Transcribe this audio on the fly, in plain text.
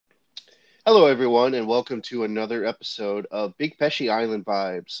Hello, everyone, and welcome to another episode of Big Pesci Island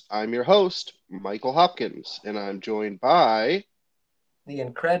Vibes. I'm your host, Michael Hopkins, and I'm joined by. The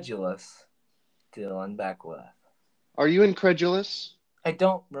incredulous Dylan Beckwith. Are you incredulous? I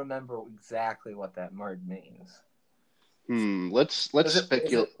don't remember exactly what that word means. Let's Is it? Is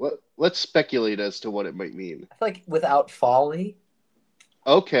speculate. it? Let's speculate as to what it might mean. I feel like without folly.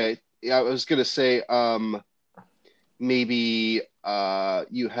 Okay, yeah, I was gonna say, maybe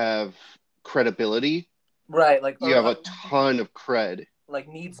you have credibility. Right. Like You have a ton of cred. like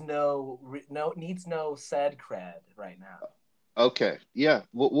needs no said cred right now. Okay, yeah,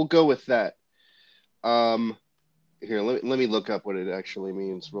 we'll go with that. Um, Here, let me look up what it actually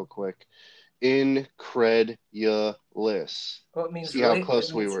means real quick. Incredulous. Well, it means See how really. It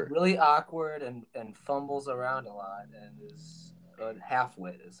close we means were. really awkward and fumbles around a lot and is a half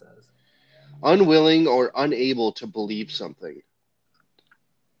wit. It says. Unwilling or unable to believe something.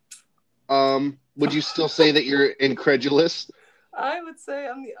 Would you still say that you're incredulous? I would say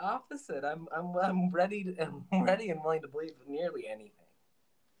I'm the opposite. I'm ready. I'm ready and willing to believe nearly anything.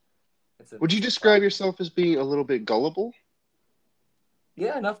 Would you It's a describe problem. yourself as being a little bit gullible?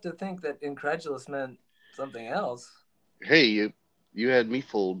 Yeah, enough to think that incredulous meant something else. Hey, you had me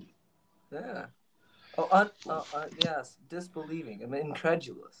fooled. Yeah. Yes, disbelieving. I'm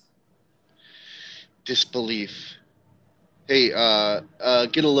incredulous. Disbelief. Hey,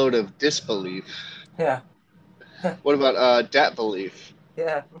 get a load of disbelief. Yeah. What about dat belief?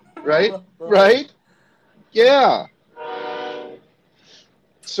 Yeah. Right? Little bit. Right? Yeah.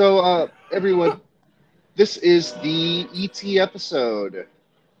 So, everyone, this is the ET episode.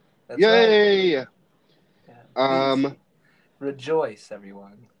 That's right. Yay! Yeah. Please Um, rejoice,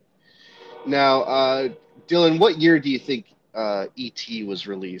 everyone. Now, Dylan, what year do you think ET was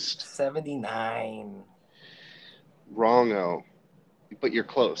released? 79. Wrongo, but you're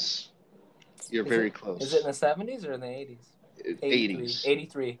close. You're Is very it is it in close. the 70s or in the 80s? 83. 80s.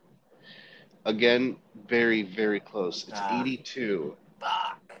 83. Again, very, very close. It's Ah, 82.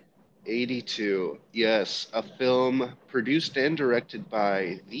 fuck. 82. Yes, a film produced and directed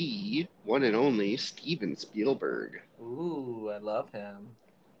by the one and only Steven Spielberg. Ooh, I love him.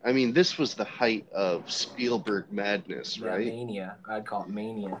 I mean, this was the height of Spielberg madness, Yeah, right? mania. I'd call it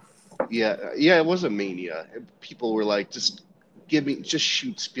mania. Yeah, yeah, it was a mania. People were like, just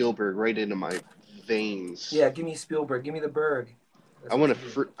shoot Spielberg right into my veins. Yeah, give me Spielberg. Give me the Berg. That's what you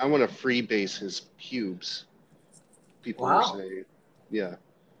do. I want to freebase his pubes. People were Wow. saying, yeah,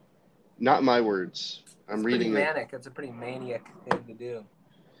 not my words. I'm That's pretty reading it. manic. That's a pretty maniac thing to do.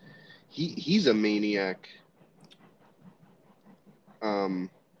 He's a maniac. Um,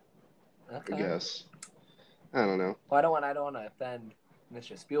 I Okay. guess. I don't know. Well, I don't want to offend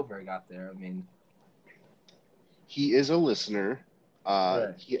Mr. Spielberg out there. I mean, He is a listener.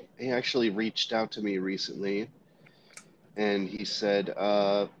 right. He actually reached out to me recently, and he said,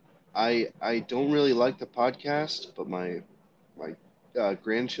 I don't really like the podcast, but my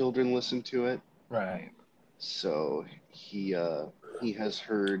grandchildren listen to it, Right. so he has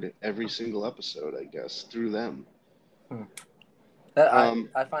heard every single episode, I guess, through them. Hmm. That Um,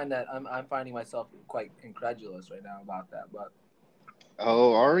 I find that I'm finding myself quite incredulous right now about that. But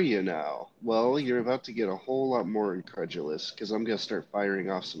oh, are you now? Well, you're about to get a whole lot more incredulous because I'm gonna start firing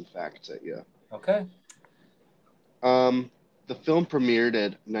off some facts at you. okay. Um, the film premiered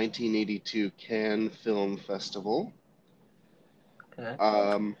at 1982 Cannes Film Festival, Okay.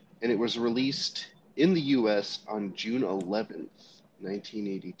 and it was released in the U.S. on June 11th,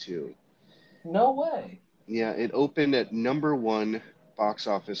 1982. No way. Yeah, it opened at number one box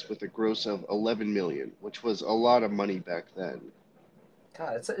office with a gross of 11 million, which was a lot of money back then.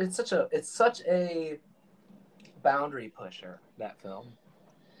 God, it's such a boundary pusher, that film.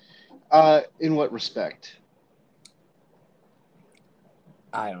 In what respect?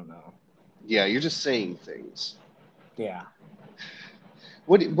 I don't know. Yeah, you're just saying things. Yeah.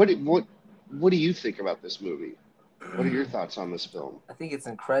 What do you think about this movie? What are your thoughts on this film? I think it's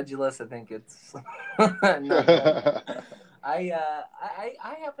incredulous. I think it's no, no. I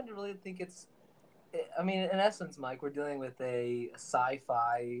happen to really think it's. I mean, in essence, Mike, we're dealing with a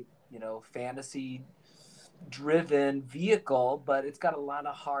sci-fi, fantasy-driven vehicle, but it's got a lot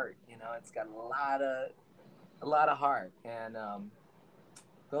of heart. It's got a lot of heart, and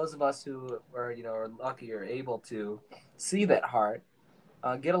those of us who are lucky or able to see that heart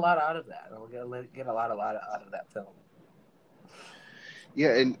get a lot out of that. We'll get a lot out of that film.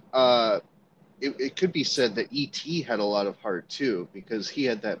 Yeah, and it could be said that E.T. had a lot of heart too, because he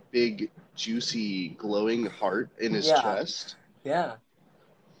had that big, juicy, glowing heart in his Yeah, chest. yeah,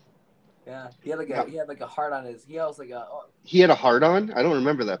 yeah. He had like a How, he had like a heart on his. He was like a. he had a heart on? I don't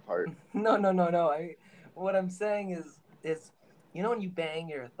remember that part. No. What I'm saying is, you know when you bang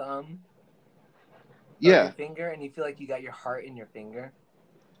your thumb or your Yeah, finger and you feel like you got your heart in your finger?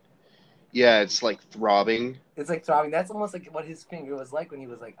 yeah, it's like throbbing. It's like throbbing. That's almost like what his finger was like when he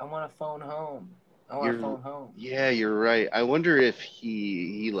was like, "I want to phone home. I want to You're, phone home." yeah, you're right. I wonder if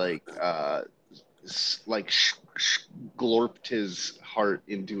he like glorped his heart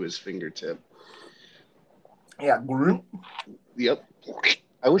into his fingertip. Yeah, Yep.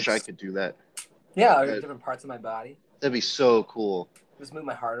 I wish I could do that. yeah, or That different parts of my body. that'd be so cool. Just move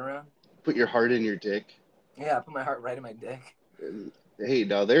my heart around. Put your heart in your dick. Yeah, put my heart right in my dick. And, hey,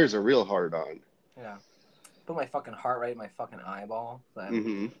 now there's a real hard on. Yeah, put my fucking heart right in my fucking eyeball. So I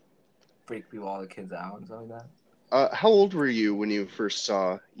Mm-hmm. freak people, all the kids out and stuff like that. How old were you when you first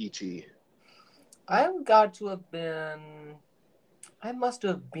saw E.T.? I got to have been. I must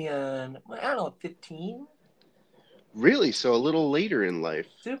have been. I don't know, 15. Really? So a little later in life.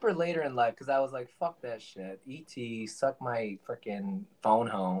 Super later in life because I was like, fuck that shit. ET, suck my freaking phone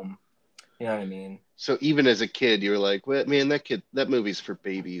home. You know what I mean? So even as a kid, you were like, "Well, man, that movie's for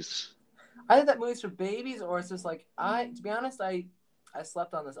babies." I think that movie's for babies, or it's just like to be honest, I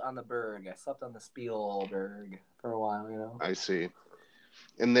slept on the Berg. I slept on the Spielberg for a while, you know. I see.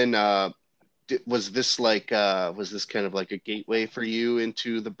 And then was this kind of like a gateway for you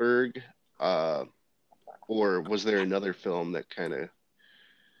into the Berg, uh, or was there another film that kind of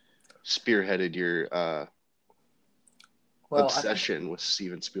spearheaded your Well, obsession with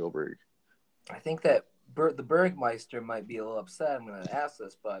Steven Spielberg? I think that the Bergmeister might be a little upset. I'm going to ask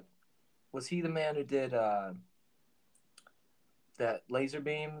this, but was he the man who did that laser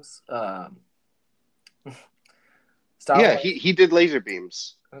beams? Star Yeah, Wars. he did laser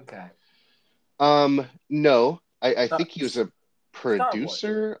beams. Okay. No, I Star, think he was a Star Wars.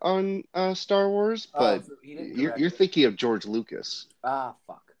 producer on Star Wars, Oh, but so he didn't you're direct you're it. thinking of George Lucas, Ah,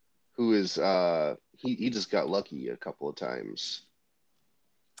 fuck. who is he just got lucky a couple of times.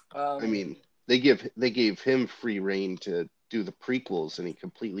 I Um, mean, they gave him free reign to do the prequels, and he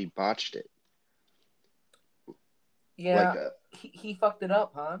completely botched it. Like yeah, a he fucked it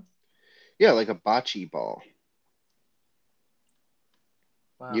up, huh? yeah, like a bocce ball.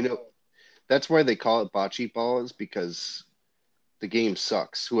 You Wow. know, that's why they call it bocce ball is because the game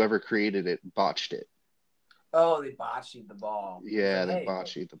sucks. Whoever created it botched it. Oh, they botched the ball. He's like, Yeah, they hey,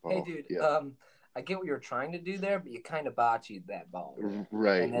 botched the hey, ball. dude. Yep. I get what you're trying to do there, but you kind of botched that ball there.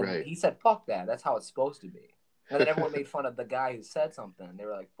 Right, And then right. he said, "Fuck that. That's how it's supposed to be." And then everyone made fun of the guy who said something. They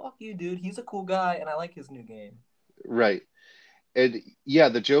were like, "Fuck you, dude. He's a cool guy, and I like his new game." Right. And yeah,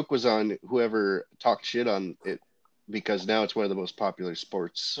 the joke was on whoever talked shit on it because now it's one of the most popular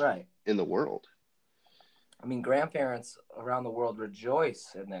sports Right. in the world. I mean, grandparents around the world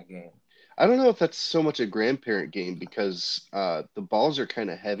rejoice in that game. I don't know if that's so much a grandparent game because the balls are kind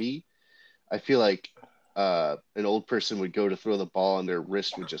of heavy. I feel like an old person would go to throw the ball and their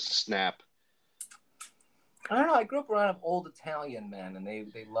wrist would just snap. I don't know. I grew up around old Italian men, and they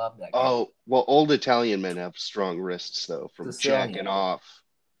love that game. Oh, well, old Italian men have strong wrists though from jacking Sicilian. off.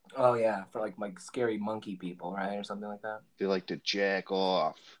 Oh yeah, for like scary monkey people, right, or something like that. They like to jack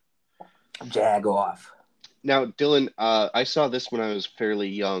off. Jag off. Now, Dylan, I saw this when I was fairly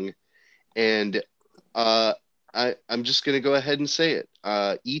young, and uh, I'm just gonna go ahead and say it.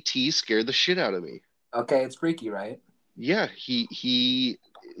 E.T. scared the shit out of me. Okay, it's freaky, right? Yeah, he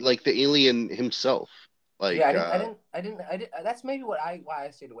like the alien himself. Yeah, Like, I didn't. That's maybe why I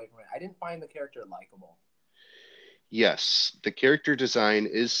stayed away from it. I didn't find the character likable. yes, the character design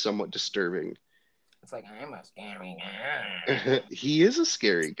is somewhat disturbing. It's like I'm a scary guy. He is a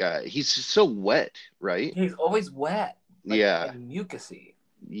scary guy. He's just so wet, right? He's always wet, like Yeah, and mucusy.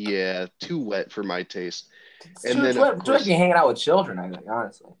 yeah, too wet for my taste. It's And too then, too, of too much be course, hanging out with children. I think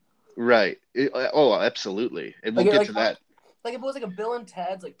honestly, right. Oh, absolutely. And we'll like get like to that. like if it was like a Bill and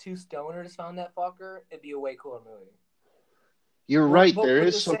Ted's like two stoners found that fucker, it'd be a way cooler movie. You're But right. but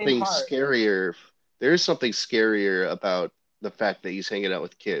with the same heart. There is something scarier about the fact that he's hanging out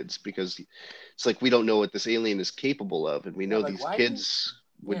with kids because it's like we don't know what this alien is capable of, and we Yeah, know like these why is he? kids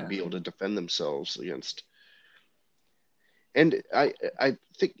wouldn't Yeah, be able to defend themselves against. And I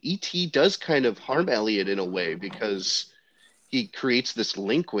think E.T. does kind of harm Elliot in a way because he creates this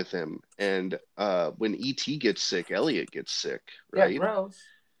link with him, and when E.T. gets sick, Elliot gets sick, yeah, right? gross.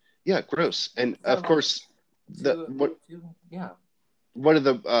 Yeah, gross. And Thought of about course, the two what two yeah. one of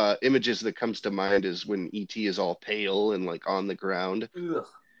the images that comes to mind is when ET is all pale and like on the ground. Ugh.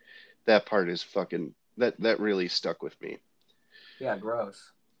 That part is fucking that really stuck with me. Yeah,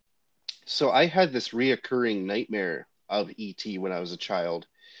 gross. So I had this reoccurring nightmare of ET when I was a child.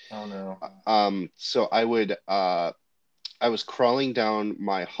 Oh no. So I would I was crawling down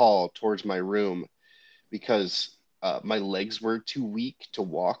my hall towards my room because my legs were too weak to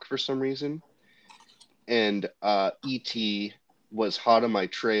walk for some reason, and ET was hot on my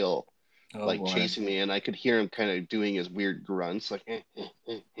trail, Oh like boy. chasing me, and I could hear him kind of doing his weird grunts, like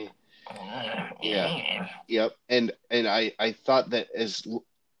yeah, yep. And I thought that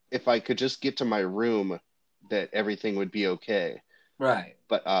if I could just get to my room, that everything would be okay. Right.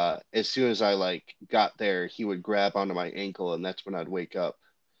 But as soon as I like got there, he would grab onto my ankle, and that's when I'd wake up.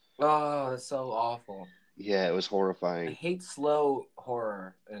 Oh, that's so awful. Yeah, it was I horrifying. hate slow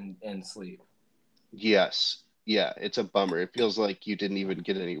horror and sleep. Yes, yeah, it's a bummer. It feels like you didn't even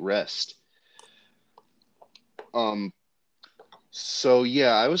get any rest. Um, so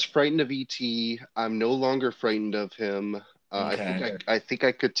yeah, I was frightened of ET. I'm no longer frightened of him. Okay. I think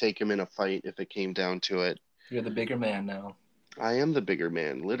I could take him in a fight if it came down to it. You're the bigger man now. I am the bigger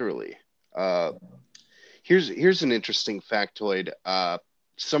man, literally. Uh, here's an interesting factoid.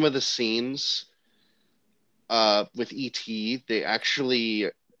 Some of the scenes with ET, they actually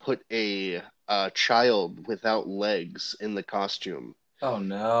put a child without legs in the costume Oh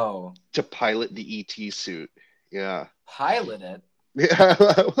no. to pilot the ET suit. Yeah. Pilot it. Yeah.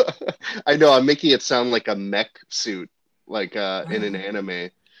 I know I'm making it sound like a mech suit, like in an anime.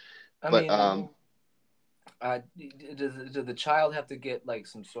 I But mean, does the child have to get like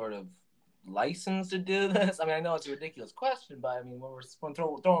some sort of license to do this? I mean, I know it's a ridiculous question, but I mean, when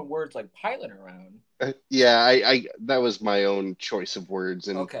throwing words like pilot around. yeah, I that was my own choice of words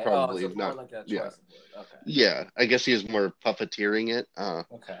and Okay. Oh, so probably it's more not. like a Yeah. choice of word. Okay. Yeah, I guess he was more puppeteering it.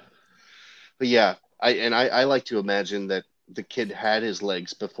 Okay. But yeah, I like to imagine that the kid had his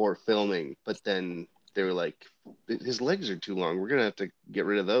legs before filming, but then they were like, his legs are too long. We're gonna have to get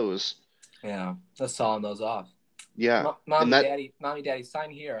rid of those. Yeah. Let's sawing those off. Yeah, and Mommy, that daddy,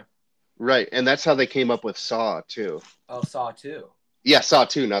 sign here. right, and that's how they came up with Saw too. Oh, Saw two. Yeah, Saw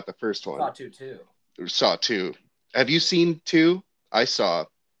two, not the first Saw one. two too. Saw two. Have you seen two? I saw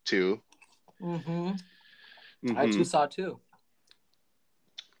two. Mm-hmm. I Mm-hmm. too saw two.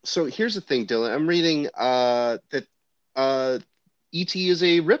 So here's the thing, Dylan. I'm reading that E.T. is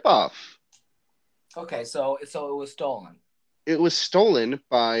a ripoff. Okay, so it was stolen. It was stolen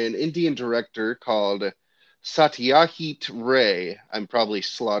by an Indian director called Satyajit Ray. I'm probably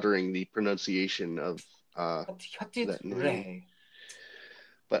slaughtering the pronunciation of What did that name. Ray?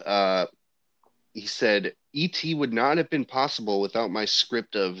 But he said, E.T. would not have been possible without my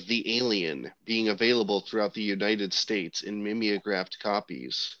script of The Alien being available throughout the United States in mimeographed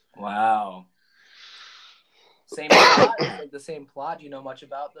copies. Wow. Same plot? It's like the same plot. Do you know much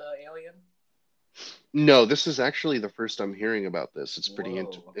about the alien? No, this is actually the first I'm hearing about this. It's pretty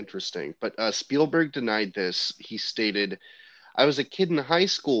Whoa. interesting. But Spielberg denied this. He stated, I was a kid in high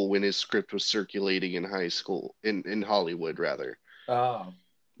school when his script was circulating in high school, in Hollywood, rather. Oh.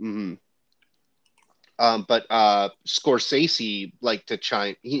 Hmm. But Scorsese liked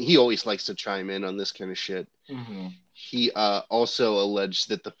to he always likes to chime in on this kind of shit. Mm-hmm. He also alleged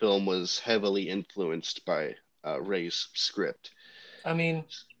that the film was heavily influenced by Ray's script. I mean,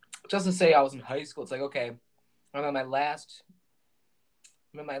 just to say I was in high school, it's like, okay, I'm in my last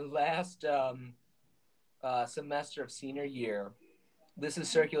semester of senior year. This is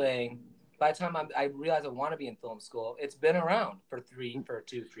circulating. By the time I realize I want to be in film school, it's been around for 2, 3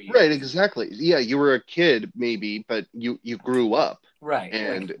 years. Right, exactly. Yeah, you were a kid maybe, but you grew up, Right. Like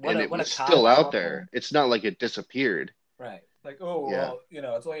and it what a was still out cosmos. there. It's not like it disappeared. Right. Like, oh Yeah. well,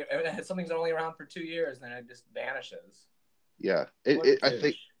 it's only something's only around for 2 years, and then it just vanishes. Yeah. What a I douche.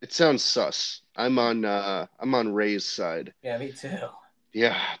 think it sounds sus. I'm on Ray's side. Yeah, me too.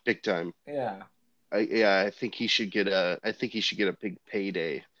 Yeah, big time. Yeah. I think he should get a big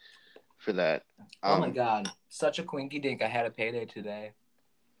payday for that. Oh my Um, god, such a quinky dink. I had a payday today.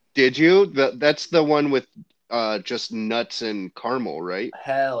 did you? That's the one with just nuts and caramel, right?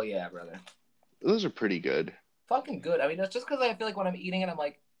 Hell yeah, brother. Those are pretty good. Fucking good. I mean, it's just because I feel like when I'm eating it, I'm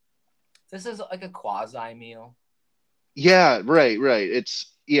like, this is like a quasi meal. Yeah, right.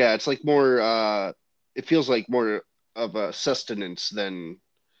 It's like more it feels like more of a sustenance than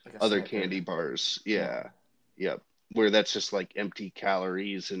Like a other Snicker. candy bars. Yeah. Yeah. Yep. Where that's just like empty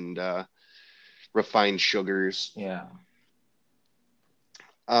calories and refined sugars. Yeah.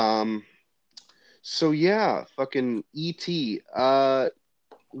 Um so yeah, fucking ET.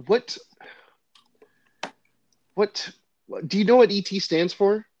 What what do you know what ET stands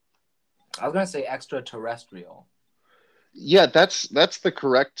for? I was gonna say extraterrestrial. Yeah, that's the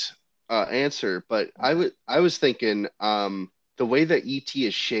correct answer. But Okay. I was thinking the way that ET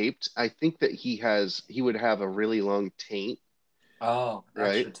is shaped, I think that he would have a really long taint, Oh,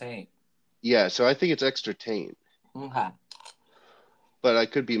 right? extra taint. Yeah, so I think it's extra taint. Okay. but I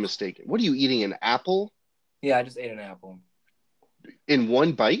could be mistaken. What are you eating? An apple Yeah, I just ate an apple. in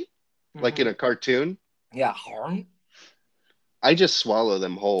one bite, like in Mm-hmm. a cartoon? Yeah, harm. I just swallow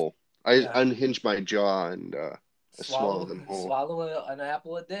them whole. I Yeah, unhinge my jaw and I swallow swallow them whole. swallow an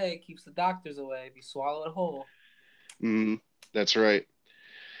apple a day keeps the doctors away if you swallow it whole. Mm, that's right.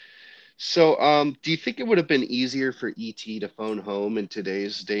 So, do you think it would have been easier for ET to phone home in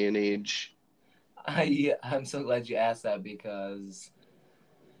today's day and age? I'm so glad you asked that because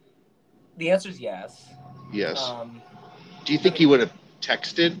the answer is yes. Yes. Um, Do you I think he mean, would have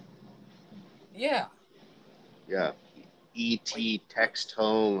texted? yeah, Yeah. like ET like text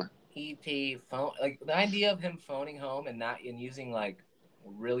home. ET phone, like the idea of him phoning home and not in using like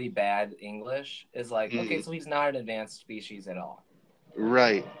really bad English is like okay, Mm, so he's not an advanced species at all.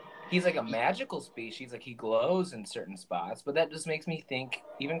 right. He's like a magical species, like he glows in certain spots, but that just makes me think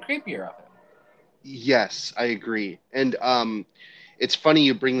even creepier of him. Yes, I agree. And it's funny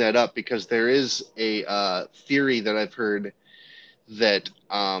you bring that up because there is a theory that I've heard that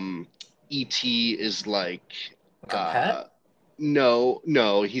ET is like Like a pet? uh, no,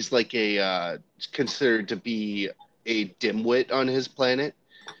 he's like a considered to be a dimwit on his planet,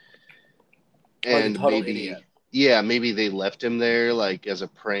 Like a and total idiot. maybe they left him there like as a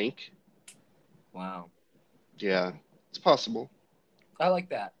prank. Wow. Yeah, it's possible. I like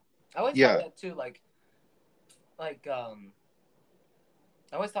that. I always thought Yeah. that too, like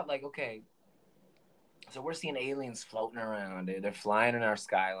I always thought like, okay, so we're seeing aliens floating around, dude. They're flying in our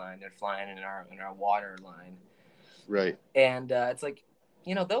skyline, they're flying in our water line. Right. And it's like,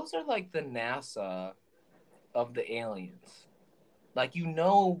 those are like the NASA of the aliens. Like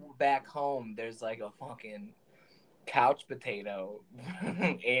back home there's like a fucking couch potato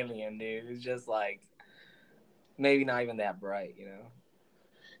alien, dude. It's just like maybe not even that bright.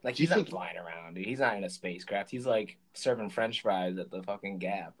 Like Do you he's not think flying around, dude. He's not in a spacecraft. He's like serving French fries at the fucking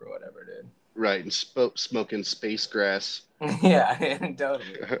Gap or whatever, right and smoking space grass? dude. Yeah,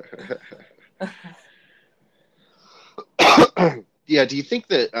 totally. Yeah. Do you think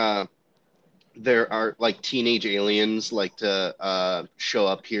that there are like teenage aliens like to show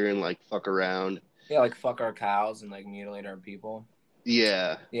up here and like fuck around? Yeah, like fuck our cows and like mutilate our people.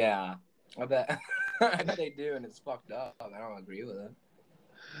 Yeah. Yeah, I bet. I bet they do, and it's fucked up. I don't agree with it.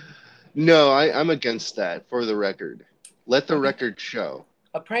 No, I'm against that. For the record, let the Like record show.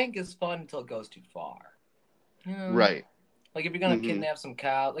 a prank is fun until it goes too far. You know, Right. like if you're gonna Hmm. kidnap some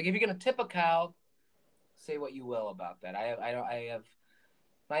cow, like if you're gonna tip a cow, say what you will about that. I have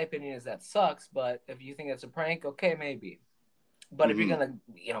my opinion is that sucks, but if you think it's a prank, okay, maybe. But if you're Hmm.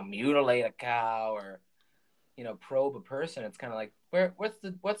 gonna, mutilate a cow or probe a person, it's kind of like what's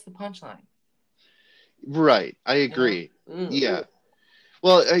the punchline? Right. I You know? agree. Ugh, Yeah.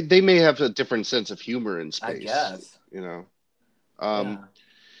 Well, they may have a different sense of humor in I space, guess. you know. Um, Yeah.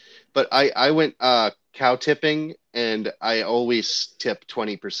 but I went cow tipping, and I always tip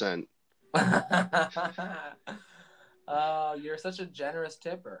 20%. You're such a generous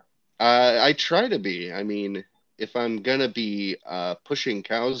tipper. I try to be. I mean, if I'm gonna be pushing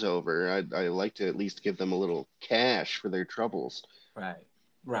cows over, I like to at least give them a little cash for their troubles. Right.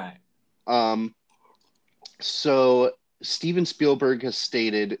 Right. Um, so Steven Spielberg has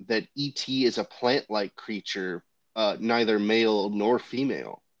stated that ET is a plant-like creature, neither male nor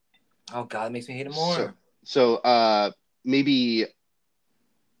female. Oh God, it makes me hate him So more. so maybe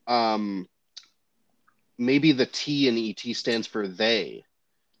um maybe the T in ET stands for they.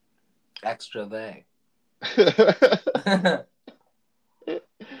 Extra they.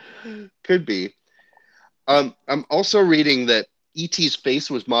 Could be. I'm also reading that E.T.'s face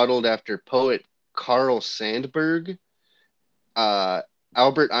was modeled after poet Carl Sandburg, uh,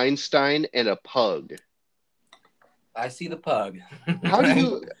 Albert Einstein, and a pug. I see the pug. How do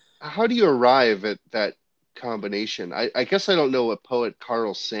you how do you arrive at that combination? I guess I don't know what poet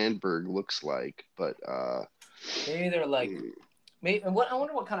Carl Sandburg looks like, but Maybe they're like, hmm, maybe. And what I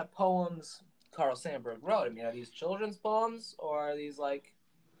wonder what kind of poems Carl Sandburg wrote. I mean, are these children's poems or are these like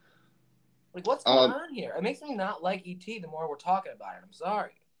what's going um, on here? It makes me not like ET the more we're talking about it. I'm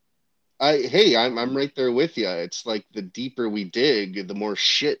sorry. I'm right there with you. It's like the deeper we dig, the more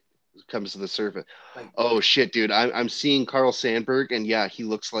shit comes to the surface. Like, Oh shit, dude! I'm seeing Carl Sandburg, and yeah, he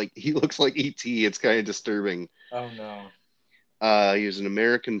looks like ET. It's kind of disturbing. oh no. He was an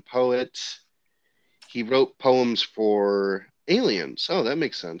American poet. He wrote poems for aliens. Oh, that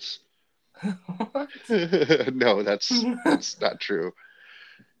makes sense. What? No, that's not true.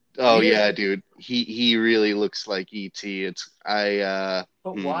 Oh yeah, Weird. dude. He really looks like ET. It's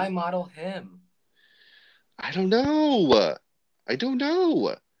But why model him? I don't know. I don't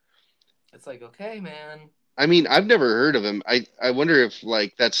know. It's like, okay, man. I mean, I've never heard of him. I wonder if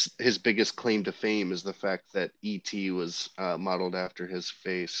like that's his biggest claim to fame is the fact that E.T. was modeled after his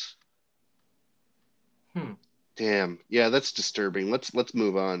face. Hmm. Damn. Yeah, that's disturbing. Let's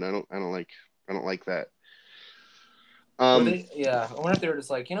move on. I don't like that. Were Um they? Yeah, I wonder if they were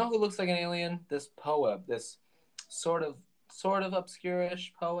just like, you know, who looks like an alien? This poet, this sort of sort of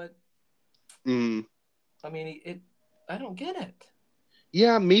obscure-ish poet. mm, I mean, I don't get it.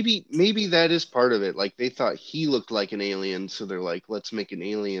 yeah, maybe that is part of it. Like they thought he looked like an alien, so they're like, let's make an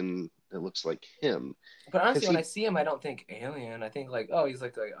alien that looks like him. But Cuz honestly, when I he see him, I don't think alien. I think like, oh, he's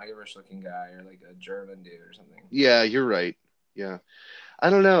like the Irish-looking guy or like a German dude or something. Yeah, you're right. Yeah. I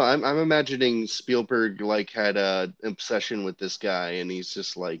don't know. I'm imagining Spielberg like had a obsession with this guy and he's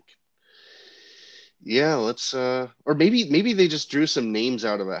just like, yeah, let's or maybe they just drew some names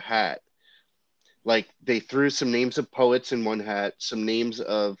out of a hat. Like they threw some names of poets in one hat, some names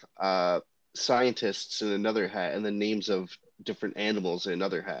of scientists in another hat, and then names of different animals in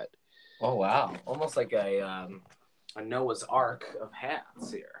another hat. Oh wow, almost like a Noah's Ark of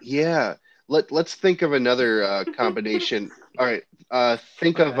hats here. Yeah. Let's think of another combination. All right. Okay.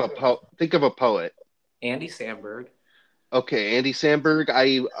 Think of a poet. Andy Samberg. Okay, Andy Samberg.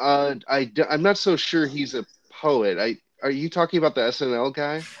 I'm not so sure he's a poet. I Are you talking about the SNL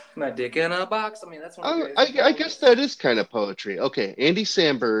guy? My dick in a box. I mean, that's one of the Oh, greatest I guess poems. that is kind of poetry. Okay, Andy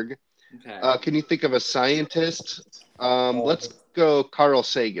Samberg. Okay. Can you think of a scientist? Oh. Let's go Carl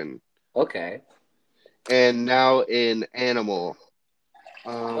Sagan. Okay. And now in animal.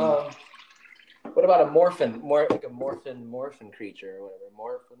 Um, Um, what about a morphin? More like a morphin creature or whatever.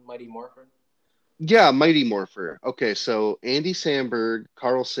 Morphin, mighty morphin. yeah, Mighty Morpher. Okay, so Andy Samberg,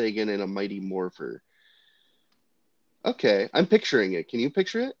 Carl Sagan, and a Mighty Morpher. Okay, I'm picturing it. Can you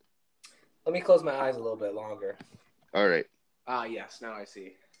picture it? Let me close my eyes a little bit longer. All right. Ah, yes. Now I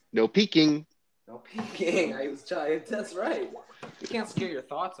see. No peeking. No peeking. I was trying. That's right. You can't scare your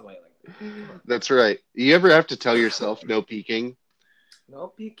thoughts away like that. That's right. You ever have to tell yourself no peeking? No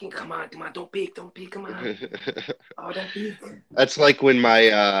peeking. Come on, come on. Don't peek. Don't peek. Come on. Oh, don't peek. That's like when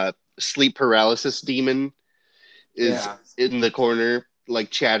my sleep paralysis demon is Yeah. in the corner,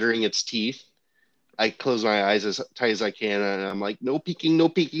 like chattering its teeth. I close my eyes as tight as I can, and I'm like, no peeking, no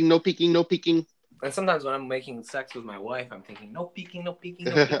peeking, no peeking, no peeking. And sometimes when I'm making sex with my wife, I'm thinking, no peeking, no peeking,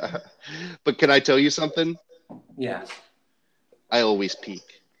 no peeking. But can I tell you something? Yes. I always peek.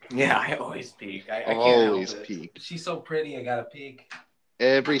 Yeah, I always peek. I can't help Always it. peek. She's so pretty, I gotta peek.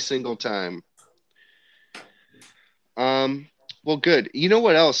 Every single time. Um, well, good. You know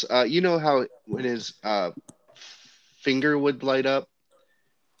what else? You know how when his finger would light up,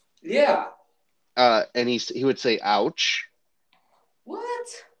 Yeah. and he would say "ouch." What?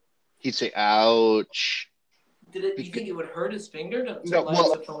 He'd say "ouch." Did it? You Because, think it would hurt his finger to no, light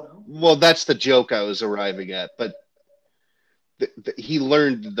up the phone home? well, that's the joke I was arriving at. But he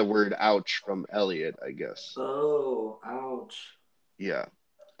learned the word "ouch" from Elliot, I guess. Oh, ouch. Yeah.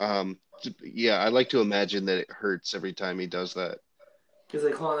 Um, yeah, I like to imagine that it hurts every time he does that. He's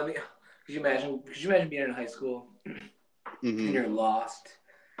like, hold on, let me. Could you imagine? Could you imagine being in high school and Hmm. you're lost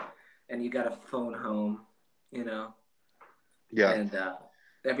and you got a phone home, you know, Yeah. and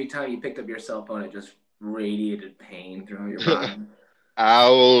every time you picked up your cell phone, it just radiated pain throughout your body.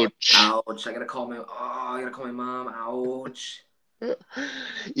 Ouch. Ouch! I gotta call my mom. Ouch.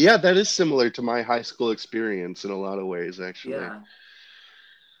 Yeah, that is similar to my high school experience in a lot of ways, actually. Yeah.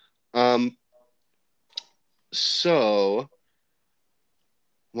 Um, so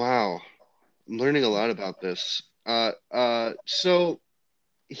wow, I'm learning a lot about this. So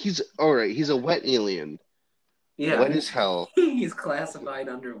he's all right. He's a wet alien. Yeah, Wet as hell. he's classified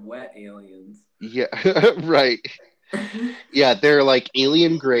under wet aliens. Yeah, right. Yeah, they're like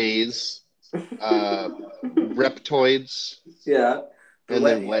alien greys, uh, reptoids, Yeah, the and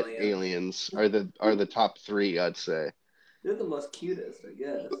wet then wet aliens. aliens are the top three, I'd say. They're the most cutest, I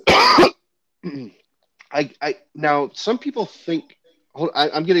guess. I now some people think. Hold,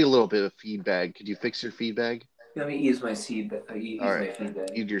 I'm getting a little bit of feedback. Could you fix your feedback? Let me ease my seed. All Ease right, my feedback.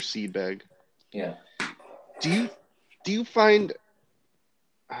 eat your seed bag. Yeah. Do you find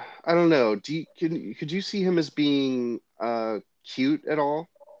I don't know. Could you see him as being cute at all?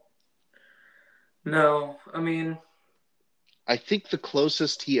 No, I mean, I think the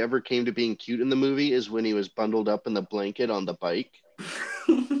closest he ever came to being cute in the movie is when he was bundled up in the blanket on the bike.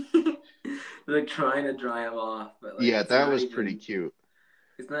 like trying to dry him off, but like Yeah, that was pretty cute.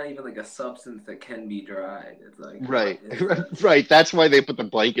 it's not even like a substance that can be dried. It's like, what Right, is this? right. That's why they put the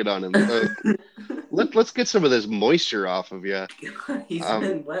blanket on him. Let's get some of this moisture off of you. He's Um,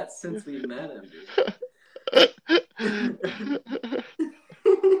 been wet since we met him, dude.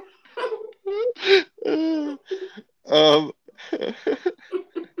 um,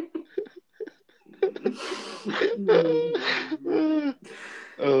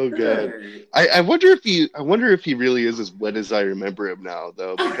 oh God. Alright. I wonder if he really is as wet as I remember him now,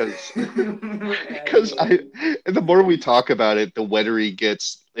 though, because I because I mean, and the more we talk about it, the wetter he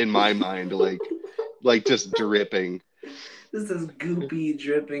gets in my mind, like just dripping. this is goopy,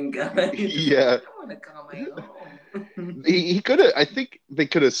 dripping guy. Just like, Yeah, I want to call my home. he could have. I think they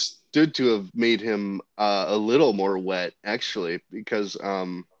could have stood to have made him a little more wet, actually, because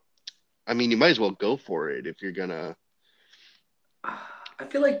I mean, you might as well go for it if you're gonna. I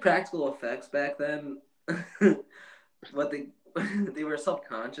feel like practical effects back then, what they they were self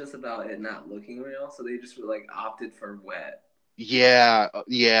conscious about it not looking real, so they just were like opted for wet. Yeah,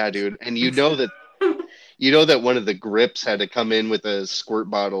 yeah, dude. And you know that one of the grips had to come in with a squirt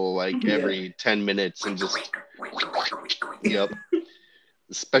bottle like Yeah. every 10 minutes and just yep.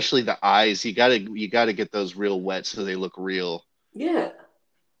 Especially the eyes. You gotta get those real wet so they look real. Yeah.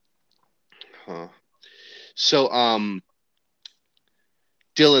 Huh. So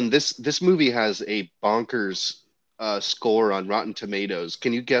Dylan, this movie has a bonkers score on Rotten Tomatoes.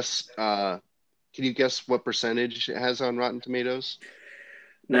 Can you guess what percentage it has on Rotten Tomatoes?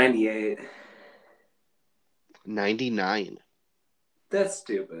 98. 99. That's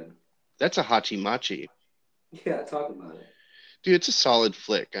stupid. That's a hachi machi. Yeah, talk about it. Dude, it's a solid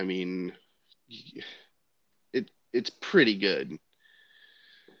flick. I mean, it's pretty good.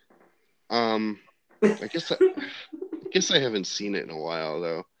 Um, I guess I haven't seen it in a while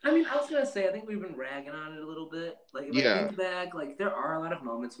though. I mean, I was gonna say, I think we've been ragging on it a little bit. Like, if I Yeah, think back, like, there are a lot of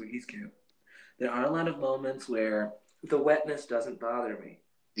moments where he's cute. There are a lot of moments where the wetness doesn't bother me.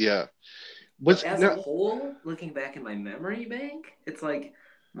 yeah. But Was as a no whole, looking back in my memory bank, it's like,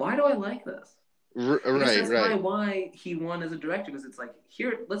 why do I like this? I guess right, that's right. probably why he won as a director, because it's like,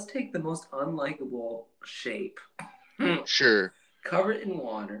 here, let's take the most unlikable shape, Sure. cover it in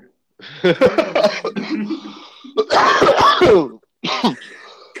water, cover it in,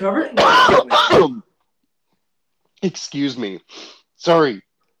 cover it in pigment. Excuse me. Sorry.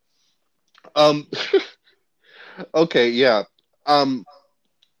 Um okay, yeah. Um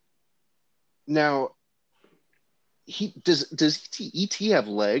now does ET have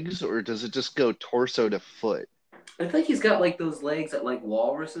legs or does it just go torso to foot? I think he's got like those legs that like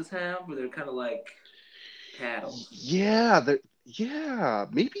walruses have, where they're kind of like paddles. Yeah, yeah,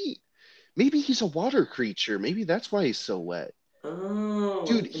 maybe he's a water creature. Maybe that's why he's so wet. Oh,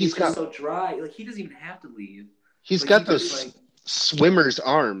 Dude, and he's just so dry. Like he doesn't even have to leave, he's but he got just those like, swimmer's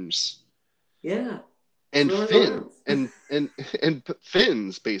arms yeah, and swimmers fin arms. and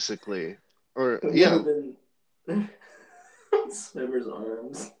fins basically. Or I've never yeah, been swimmers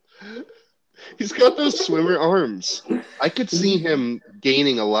arms. he's got those swimmer arms. I could see him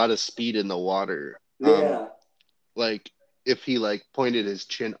gaining a lot of speed in the water. Yeah, Like if he like pointed his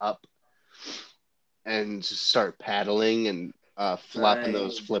chin up and just start paddling and flopping right.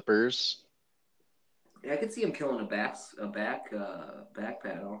 those flippers. Yeah, I could see him killing back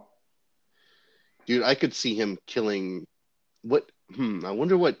paddle. Dude, I could see him killing I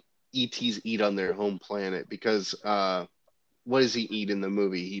wonder what ETs eat on their home planet because what does he eat in the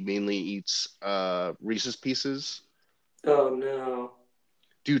movie? He mainly eats Reese's Pieces. Oh no.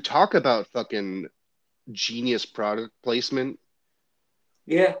 Dude, talk about fucking genius product placement.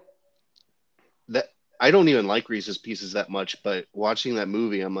 Yeah, That I don't even like Reese's Pieces that much, but watching that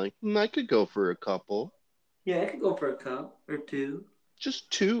movie, I'm like, I could go for a couple, yeah, I could go for a cup or two. just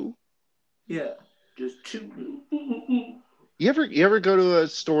two. Yeah, just two. You ever go to a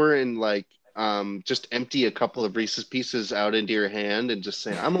store and like just empty a couple of Reese's Pieces out into your hand and just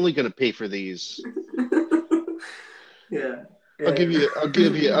say, I'm only gonna pay for these. Yeah, I'll yeah, give you I'll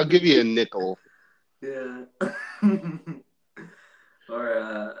give you I'll give you a nickel. yeah.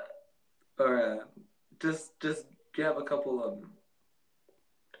 or or just grab a couple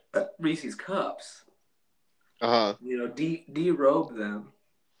of Reese's cups. Uh-huh. Derobe them.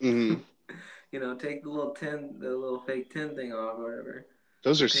 Hmm. Take the little fake tin thing off, or whatever,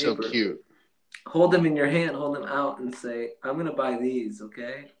 Those the are so paper. cute. Hold them in your hand, hold them out, and say, "I'm gonna buy these,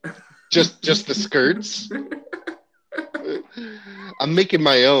 okay?" Just the skirts. I'm making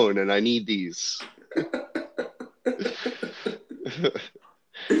my own and I need these.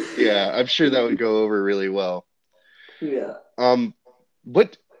 Yeah, I'm sure that would go over really well. Yeah. Um,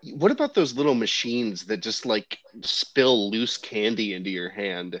 what about those little machines that just like spill loose candy into your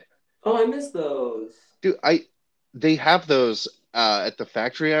hand? Oh, I miss those. Dude, they have those at the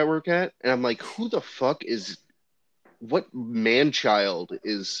factory I work at, and I'm like, who the fuck is what man child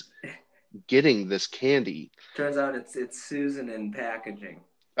is getting this candy? Turns out it's Susan in packaging.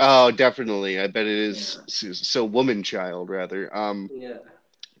 Oh, definitely. I bet it Yeah. is so woman child rather. Yeah.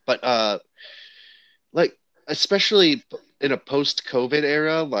 But like especially in a post-COVID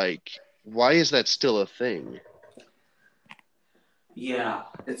era, like why is that still a thing? Yeah.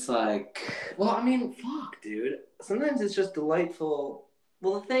 It's like, well, I mean, fuck, dude. Sometimes it's just delightful.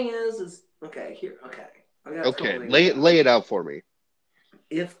 Well, the thing is okay. Here, okay. I got a couple Okay, things lay it about lay it. it out for me.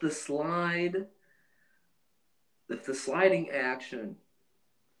 If the slide, if the sliding action,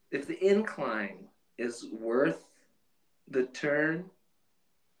 if the incline is worth the turn,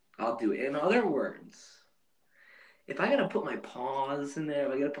 I'll do it. In other words, if I gotta put my paws in there,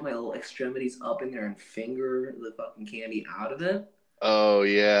 if I gotta put my little extremities up in there and finger the fucking candy out of it, Oh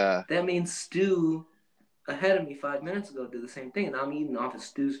yeah. that means Stu ahead of me 5 minutes ago did the same thing, and I'm eating off of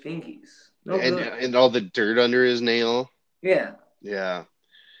Stu's fingies. No good. And all the dirt under his nail. Yeah. Yeah.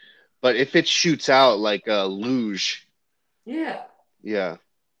 But if it shoots out like a luge, Yeah. yeah.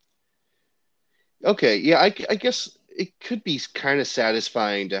 Okay, yeah, I guess it could be kind of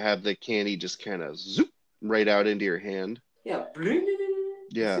satisfying to have the candy just kind of zoop right out into your hand. Yeah. You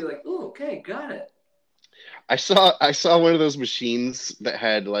Yeah. see, like, oh, okay, got it. I saw one of those machines that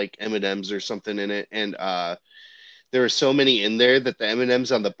had like M&Ms or something in it, and there were so many in there that the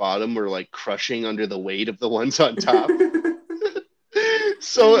M&Ms on the bottom were like crushing under the weight of the ones on top.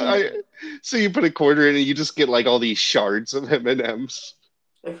 So I so you put a quarter in and you just get like all these shards of M&Ms.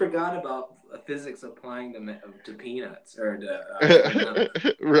 I forgot about physics applying to peanuts or to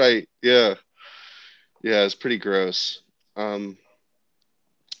M&Ms. Right. Yeah. Yeah, it's pretty gross. Um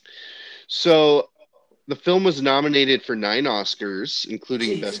so the film was nominated for 9 Oscars,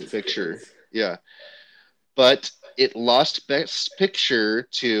 including Best Jesus Picture. Christ. Yeah. But it lost Best Picture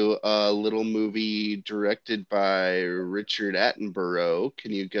to a little movie directed by Richard Attenborough.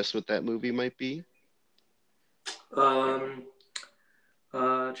 Can you guess what that movie might be? Um,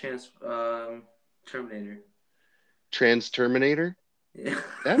 Terminator. Trans Terminator? Yeah.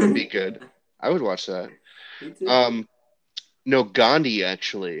 That would be good. I would watch that. Me too. Um, no, Gandhi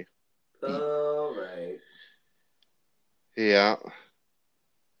actually. Oh, right. Yeah,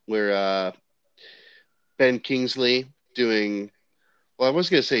 where Ben Kingsley doing. Well, I was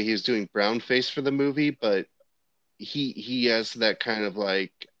gonna say he was doing brown face for the movie, but he has that kind of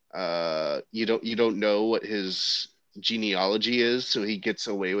like you don't know what his genealogy is, so he gets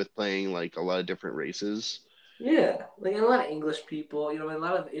away with playing like a lot of different races. Yeah, like a lot of English people, a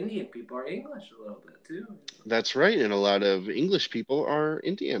lot of Indian people are English a little bit too. That's right, and a lot of English people are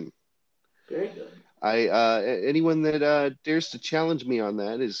Indian. Very good. I anyone that dares to challenge me on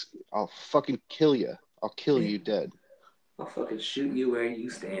that is I'll fucking kill you. I'll kill Yeah. you dead. I'll fucking shoot you where you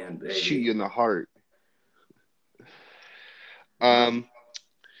stand, Shoot baby. you in the heart. Yep. Um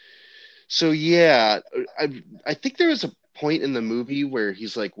so yeah, I think there was a point in the movie where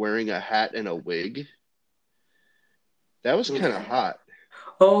he's like wearing a hat and a wig. That was kind of Okay. hot.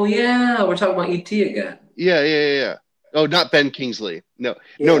 Oh yeah, we're talking about E.T. again. Yeah. Oh, not Ben Kingsley. No,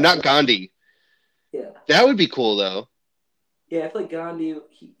 no, Yeah, not Gandhi. yeah, That would be cool though. yeah. I feel like Gandhi,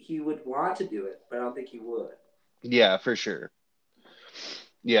 he would want to do it, but I don't think he would. Yeah, for sure.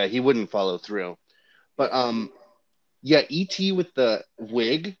 Yeah, he wouldn't follow through. But Yeah, yeah, ET with the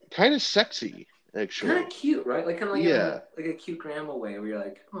wig, kind of sexy kind actually. of cute, right? Like kind of like in Yeah. a cute grandma way, where you're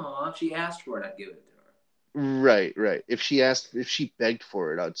like, oh, if she asked for it, I'd give it to Right. If she begged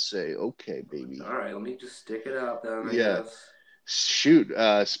for it, I'd say, "Okay, her. baby." All right, let me just stick it out then, I Yeah. guess.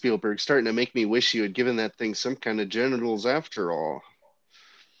 Shoot, Spielberg, starting to make me wish you had given that thing some kind of genitals after all.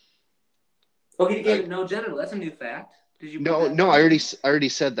 Oh, he gave Uh, it no genital. That's a new fact. Did you put no, that no, down? I already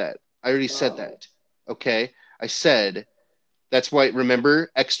said that. I already said Oh, that. Okay, I said that's why. Remember,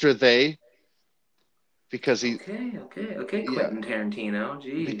 extra they because he, okay. yeah, Quentin Tarantino.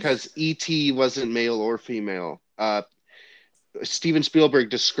 Jeez. because ET wasn't male or female. Steven Spielberg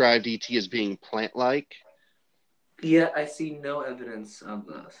described ET as being plant-like. Yet I see no evidence of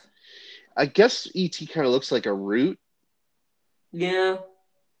this. I guess ET kind of looks like a root. Yeah,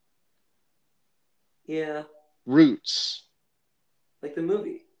 yeah. Roots. Like the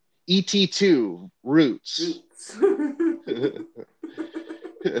movie ET2 roots. Roots.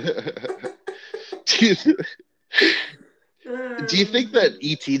 do you do you think that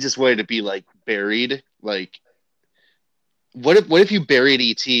ET just wanted to be like buried? Like, what if you buried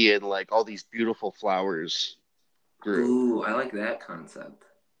ET and like all these beautiful flowers grew? Ooh, I like that concept.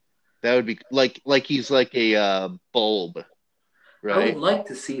 That would be like he's like a bulb, I would right? like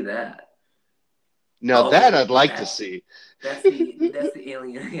to see that. Now that Oh, I'd like to that's see. the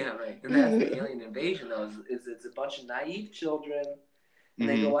alien. Yeah, right. And that's the alien invasion. Though is it's a bunch of naive children, and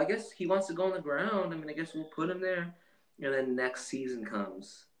they Hmm. go. I guess he wants to go on the ground. I mean, I guess we'll put him there. and then next season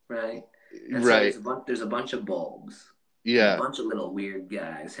comes, right? And so Right. there's a bunch of bulbs and a Yeah. bunch of little weird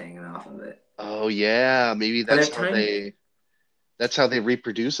guys hanging off of it, Oh yeah, maybe and they're tiny. that's how they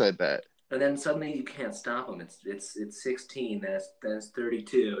reproduce, I bet. And then suddenly you can't stop them. It's 16. That's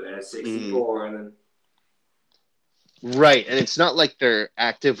 32. That's Mm. 64. And then Right. And it's not like they're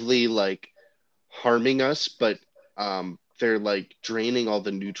actively like harming us, but they're like draining all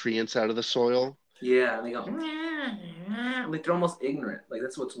the nutrients out of the soil. yeah, and they go like they're almost ignorant. Like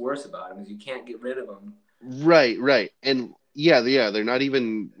that's what's worse about them is you can't get rid of them. Right, right. And yeah, they're not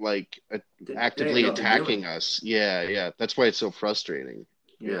even like They don't even actively know what they're doing. attacking us. Yeah, yeah. That's why it's so frustrating.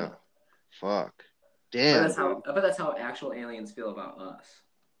 Yeah, Yeah. Fuck. but Damn, that's how dude. I bet that's how actual aliens feel about us.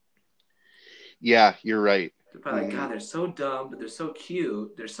 Yeah, you're right. They're probably like, Hmm. God, they're so dumb, but they're so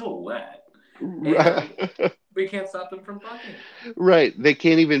cute. They're so wet, and Right. we can't stop them from fucking. Right. They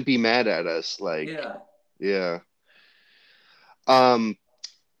can't even be mad at us. Like, Yeah. yeah. Um,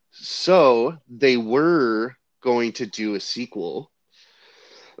 so they were going to do a sequel.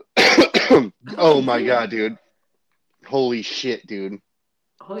 I thought Oh they my did. god, dude. Holy shit, dude.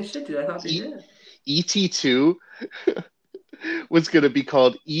 Holy shit, dude! I thought they E- did. ET2 was going to be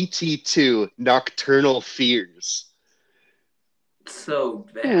called ET2 Nocturnal Fears. So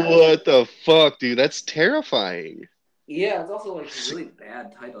bad. What the fuck, dude? That's terrifying. Yeah, it's also like a really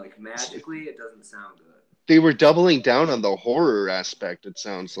bad title. Like magically, it doesn't sound good. They were doubling down on the horror aspect, it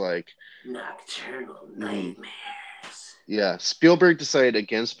sounds like. Nocturnal Mhm. nightmares. Yeah, Spielberg decided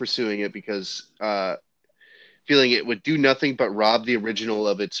against pursuing it because feeling it would do nothing but rob the original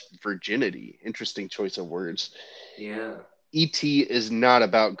of its virginity. Interesting choice of words. Yeah. E.T. is not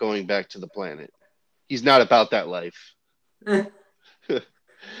about going back to the planet. He's not about that life. He's not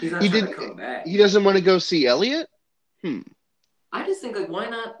he trying to didn't. come back. He doesn't want to go see Elliot. Hmm. I just think like why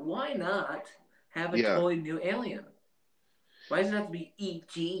not? Why not have a Yeah. totally new alien? Why does it have to be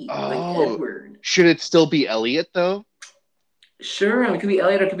E.G. like Oh, Edward? should it still be Elliot though? Sure, I mean, it could be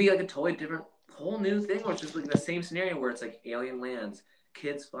Elliot. Or it could be like a totally different, whole new thing, or it's just like the same scenario where it's like alien lands,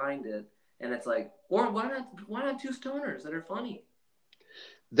 kids find it, and it's like, or why not? Why not two stoners that are funny?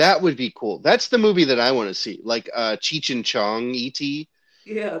 That would be cool. That's the movie that I want to see. Like Cheech and Chong E.T.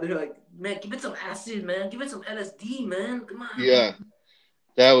 Yeah, they're like, man, give it some acid, man. Give it some LSD, man. Come on, Yeah, man.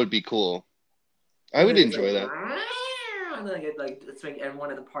 that would be cool. I And would then it's like, enjoy that. and then like it's like everyone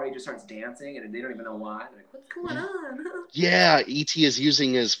at the party just starts dancing, and they don't even know why. They're like, what's going on? Yeah, E.T. is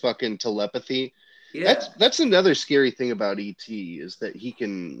using his fucking telepathy. Yeah, That's another scary thing about E.T. is that he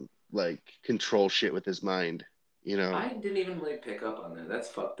can like control shit with his mind, you know. I didn't even really pick up on that. That's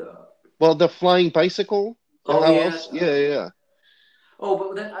fucked up. Well, the flying bicycle, Oh how yeah. else? Yeah, yeah. Oh,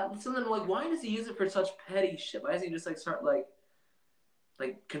 but then something like, why does he use it for such petty shit? Why doesn't he just like start like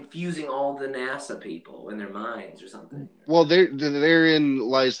confusing all the NASA people in their minds or something? Well, therein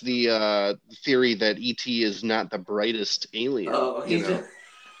lies the theory that ET is not the brightest alien. Oh, You he's know, just.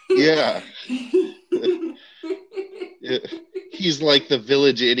 yeah, yeah. He's like the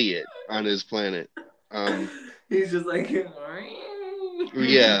village idiot on his planet. Um, He's just like.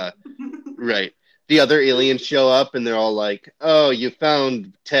 yeah, right. The other aliens show up and they're all like, "Oh, you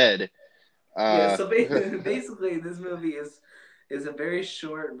found Ted." Yeah, Uh, so basically, this movie is a very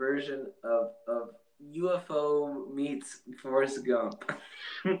short version of UFO meets Forrest Gump.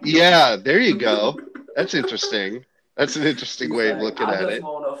 yeah, there you go. That's interesting. That's an interesting He's way of like, looking I at just it.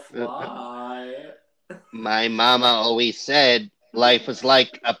 want to fly. My mama always said life was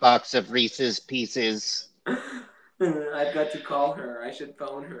like a box of Reese's Pieces. I've got to call her. I should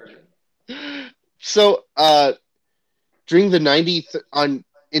phone her. So, during the 90s,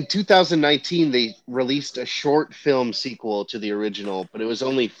 in 2019, they released a short film sequel to the original, but it was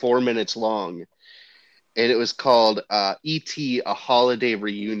only 4 minutes long, and it was called E.T. A Holiday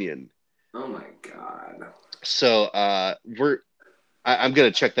Reunion. Oh my god. So, I'm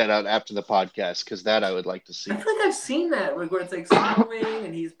gonna check that out after the podcast because that I would like to I see. feel like I've seen that where it's like snowing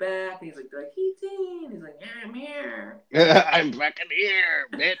and he's back and he's like they're like E.T. and he's like yeah, I'm here. I'm fucking here,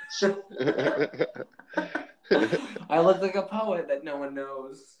 bitch. I look like a poet that no one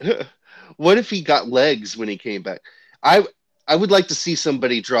knows. What if he got legs when he came back? I I would like to see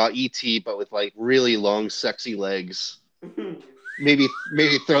somebody draw ET, but with like really long, sexy legs. Maybe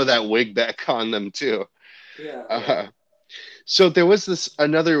throw that wig back on them too. Yeah. Uh, so there was this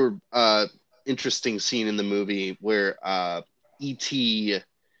another interesting scene in the movie where ET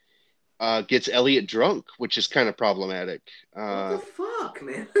gets Elliot drunk, which is kind of problematic. What the fuck,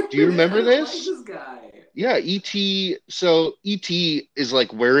 man? Do you I remember don't like this? this guy. Yeah, ET. So ET is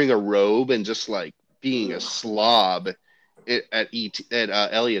like wearing a robe and just like being a Ugh. slob at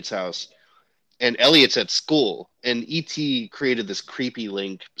Elliot's house, and Elliot's at school, and E.T. created this creepy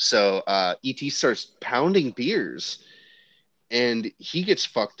link. So E.T. starts pounding beers, and he gets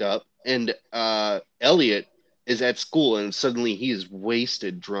fucked up, and Elliot is at school, and suddenly he is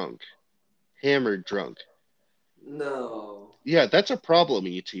wasted, drunk, hammered, drunk. No. Yeah, that's a problem,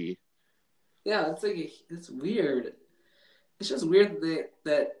 E.T. Yeah, it's like it's weird. It's just weird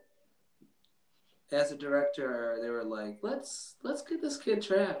that as a director they were like, let's get this kid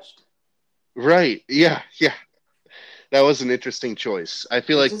trashed. Right? Yeah, yeah. That was an interesting choice. I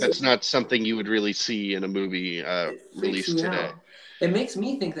feel It like just that's not something you would really see in a movie it freaks released me today. out. It makes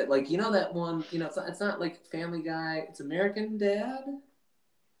me think that like that one it's not like Family Guy. It's American Dad.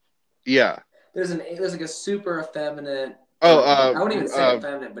 Yeah. There's like a super effeminate, Oh, or I wouldn't even say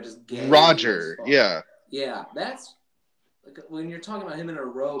effeminate, but just gay as Roger. fuck. Yeah. Yeah, that's like when you're talking about him in a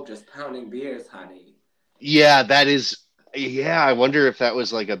robe just pounding beers, honey. Yeah, that is. Yeah, I wonder if that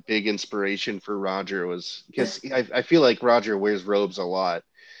was like a big inspiration for Roger, was because I feel like Roger wears robes a lot,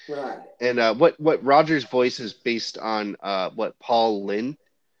 Right. and what Roger's voice is based on what Paul Lynn.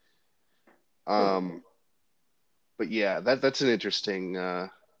 Huh. Um, but yeah, that's an interesting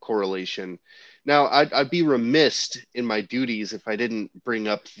correlation. Now, I'd be remiss in my duties if I didn't bring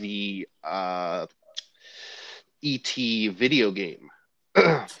up the ET video game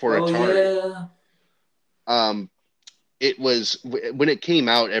for Oh Atari. yeah. Um, it was when it came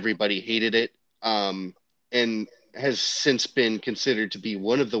out, everybody hated it, and has since been considered to be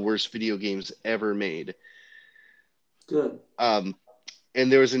one of the worst video games ever made. Good. Um,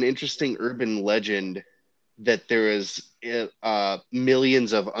 and there was an interesting urban legend that there is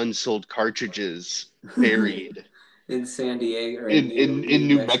millions of unsold cartridges buried In San Diego or in in New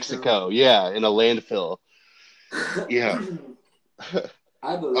New Mexico. Mexico. Yeah, in a landfill. Yeah.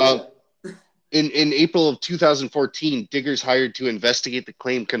 I believe Um, it. in April of 2014, diggers hired to investigate the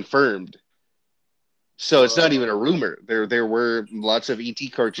claim confirmed. So it's not even a Whoa. rumor. There were lots of ET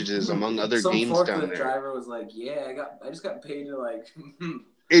cartridges among other Some games down forklift there. driver was like, "Yeah, I just got paid to like."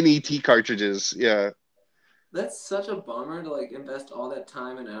 In ET cartridges, yeah. That's such a bummer to like invest all that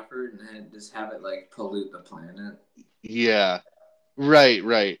time and effort and then just have it like pollute the planet. Yeah. Right,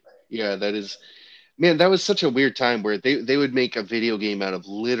 right. Yeah, that is, man, that was such a weird time where they would make a video game out of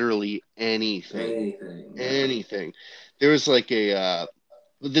literally anything. Anything, yeah. Anything. There was like a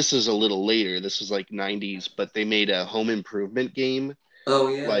this is a little later. This was like 90s, but they made a home improvement game. Oh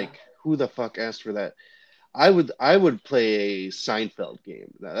yeah. Like, who the fuck asked for that? I would play a Seinfeld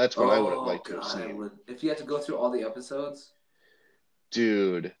game. That's what I would have Oh liked to have god, I seen. would. If you had to go through all the episodes,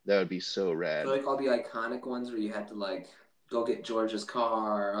 Dude, that would be so so rad. like all the iconic ones where you had to like go get George's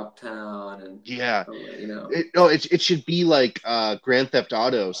car uptown and Yeah. you know. No, it should be like Grand Theft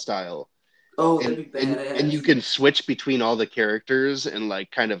Auto style. Oh, that'd And, be and you badass. can switch between all the characters and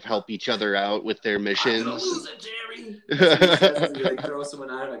like kind of help each other out with their I'm gonna missions. lose it, Jerry. That's what he says as he like throws someone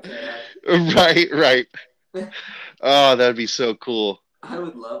out of a cab. Right, right. Oh, that'd be so cool. I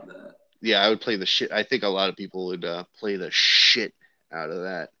would love that. Yeah, I would play the shit. I think a lot of people would play the shit out of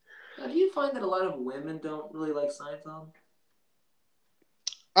that. Now, do you find that a lot of women don't really like Seinfeld?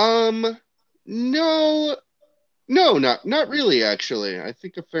 Um, no, no, not really. Actually, I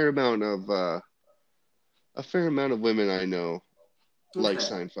think a fair amount of women I know like Okay.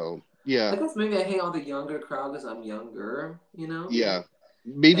 Seinfeld. I Yeah, guess maybe I hang out with the younger crowd because I'm younger, you know? yeah.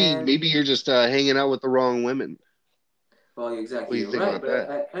 Maybe And, maybe you're just hanging out with the wrong women. well, What do exactly, you you're think right. about But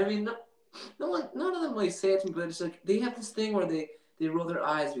that? I mean, none of them really say it to me, but it's like they have this thing where they roll their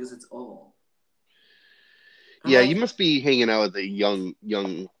eyes because it's old. I'm Yeah, you like, must be hanging out with the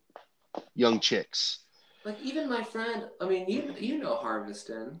young chicks. like even my friend, I mean, you know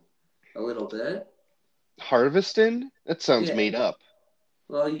Harveston a little bit. Harveston? That sounds Yeah. made up.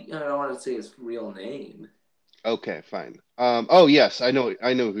 Well, I don't want to say his real name. Okay, fine. Oh yes, I know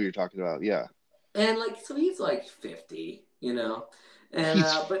who you're talking about. Yeah. And like, so he's like 50, you know? And,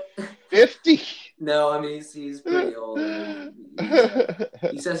 He's but 50. no, I mean, he's pretty old. I mean,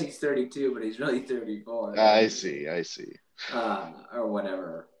 he says he's 32, but he's really 34, I see, I see. or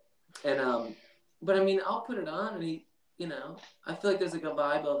whatever. And, but I mean, I'll put it on and I feel like there's like a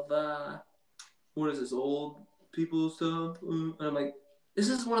vibe of, what is this, old people stuff? And I'm like, this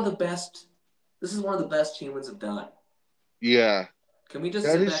is one of the best, this is one of the best humans have done. Yeah, Can we just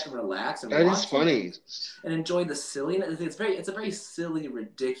that sit back is and relax and that is watch it funny. and enjoy the silliness? It's a very silly,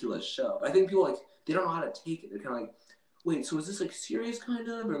 ridiculous show. I think people like they don't know how to take it. They're kind of like, wait, so is this like serious kind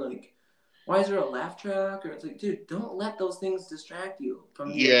of, or like, why is there a laugh track? Or it's like, dude, don't let those things distract you from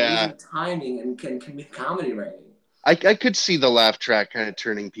the Yeah, amazing timing and comedy writing. I could see the laugh track kind of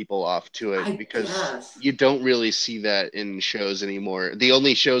turning people off to it I because guess. you don't really see that in shows anymore. The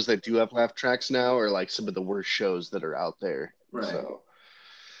only shows that do have laugh tracks now are like some of the worst shows that are out there. Right. So,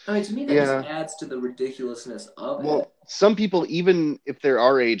 I mean, to me, that just yeah. adds to the ridiculousness of Well, it. some people, even if they're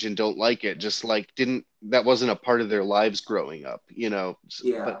our age and don't like it, just like didn't, that wasn't a part of their lives growing up, you know. But,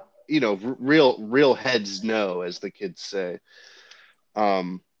 Yeah. you know, real heads know, as the kids say.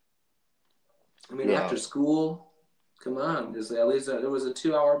 Um, I mean, uh, after school, come on. There's at least there was a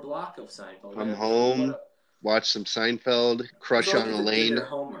 2 hour block of Seinfeld right Come after school. home, watch some Seinfeld, It's crush all the on kids that did Elaine. their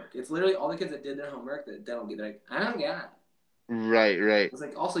homework. It's literally all the kids that did their homework that don't get like, I don't get it. Right, right. It's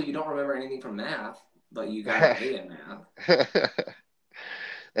like also you don't remember anything from math, but you got an A in math.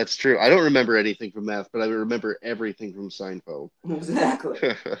 That's true. I don't remember anything from math, but I remember everything from Seinfeld. Exactly.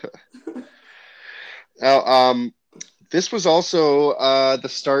 Now, this was also the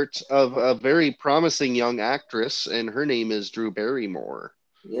start of a very promising young actress, and her name is Drew Barrymore.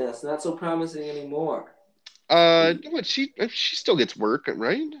 Yes, not so promising anymore. What she still gets work,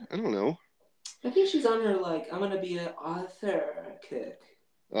 right? I don't know. I think she's on her like I'm gonna be an author kick.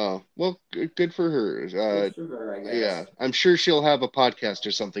 Oh, well, good for her. Good for her, I Yeah, guess. I'm sure she'll have a podcast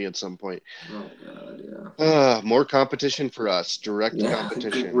or something at some point. Oh god, yeah. More competition for us, direct Yeah,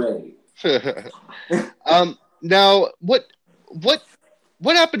 competition. great. Now what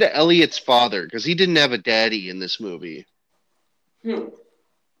what happened to Elliot's father? Because he didn't have a daddy in this movie. Hmm.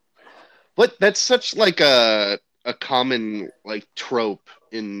 What that's such like a common like trope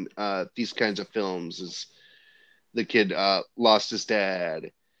in these kinds of films is the kid lost his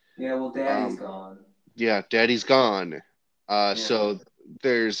dad. Yeah, well, Daddy's Um, gone. yeah, daddy's gone. Yeah. So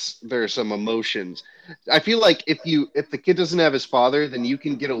there's some emotions. I feel like if the kid doesn't have his father, then you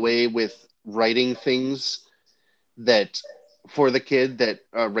can get away with writing things that for the kid that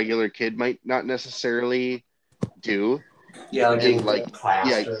a regular kid might not necessarily do. Yeah, like And getting like,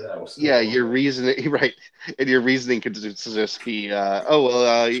 yeah, plastered. That was yeah, stupid. your reasoning right, and your reasoning could just be oh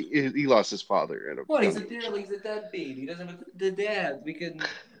well, he lost his father at a What? young age. He's a deadbeat. He doesn't have the dad. We can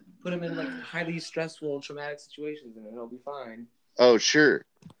put him in like highly stressful, traumatic situations, and he'll be fine. Oh sure,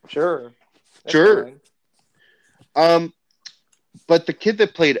 Sure, that's sure. fine. um but the kid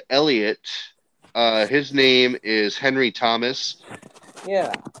that played Elliot, his name is Henry Thomas.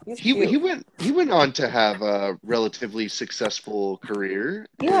 Yeah, he's he he cute. went he went on to have a relatively successful career.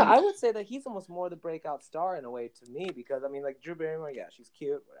 Yeah, And I would say that he's almost more the breakout star in a way to me because I mean, like Drew Barrymore, yeah, she's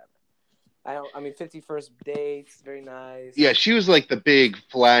cute, whatever. I don't. I mean, 51st Dates, very yeah, nice. she was like the big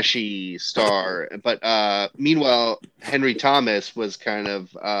flashy star, but meanwhile Henry Thomas was kind of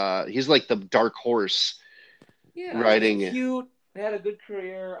he's like the dark horse Yeah, he was riding. cute. He had a good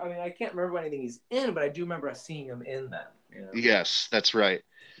career. I mean, I can't remember anything he's in, but I do remember seeing him in them. You know. Yes, that's right.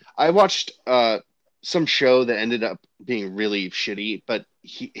 I watched some show that ended up being really shitty, but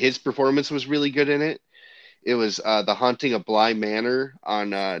his performance was really good in it. It was The Haunting of Bly Manor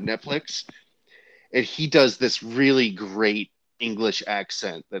on Netflix, and he does this really great English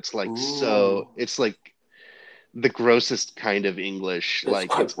accent that's like so Ooh, it's like the grossest kind of English. it's Like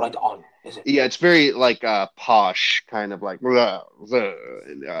quite it's right on, is it? yeah, it's very like posh kind of like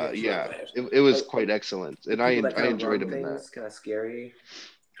Yes, right, yeah. right. It was Like quite excellent, the and people that I kind of enjoyed run him in that. things, kind of scary,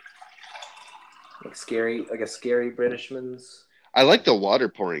 like scary, like a scary Britishman's. I like the water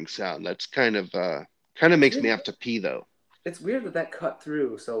pouring sound. That's kind of It's makes me weird. have to pee though. It's weird that that cut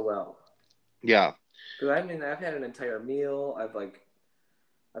through so well. Yeah, Because I mean, I've had an entire meal.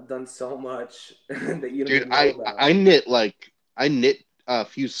 I've done so much that you don't dude, even know about. I knit a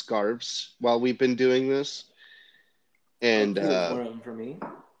few scarves while we've been doing this, and Here's one of them for me.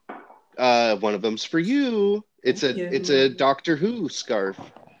 one of them's for you. Thank It's a you. Doctor Who scarf.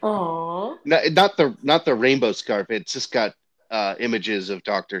 Aww. Not the rainbow scarf. It's just got images of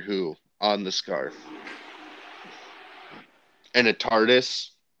Doctor Who on the scarf and a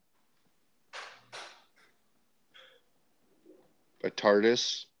TARDIS, The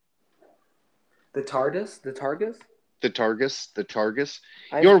TARDIS? The Targus? the Targus.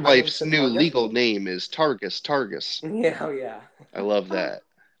 I Your I am wife's new Satarga? legal name is Targus. Yeah, oh yeah. I love that.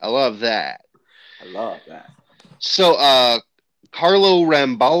 I love that. I love that. So, Carlo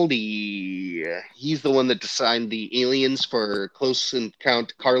Rambaldi, he's the one that designed the aliens for Carlos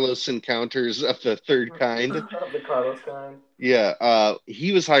Encounters of the Third Kind. Of the Carlos kind. Yeah,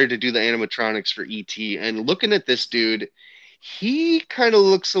 he was hired to do the animatronics for E.T. And looking at this dude, he kind of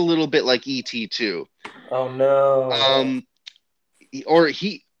looks a little bit like E.T. too. Oh no. Um, or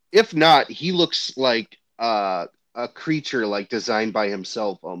if not, he looks like a creature like designed by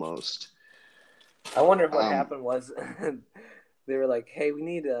himself almost. I wonder if what Um, happened was They were like, "Hey, we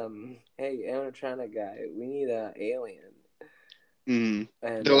need hey, animatronic guy, we need a alien." Mm.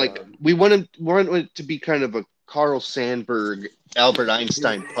 And They're like, we want it to be kind of a Carl Sandburg, Albert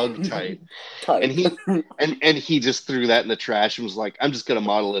Einstein pug type, and type. he just threw that in the trash and was like, I'm just gonna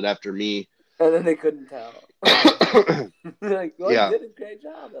model it after me. And then they couldn't tell. Like, well, you Yeah. did a great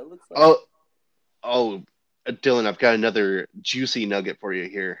job. That looks like. Oh, oh, Dylan, I've got another juicy nugget for you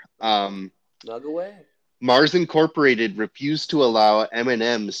here. Nug away. Mars Incorporated refused to allow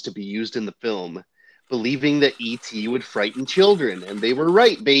M&Ms to be used in the film, believing that E.T. would frighten children, and they were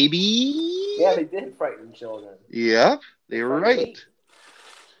right, baby. Yeah, they did frighten children. Yep, They they were frightened right. me.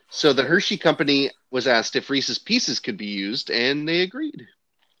 So the Hershey Company was asked if Reese's Pieces could be used, and they agreed.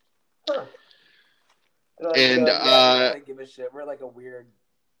 Huh. And Yeah, we don't really give a shit. We're like a weird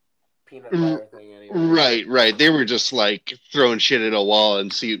peanut butter thing anyway. right. They were just like throwing shit at a wall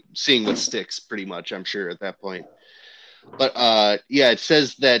and seeing what sticks, pretty much. I'm sure at that point. But yeah, it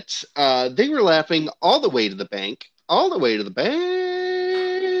says that they were laughing all the way to the bank,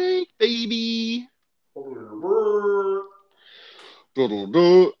 baby.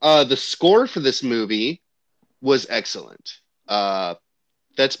 The score for this movie was excellent.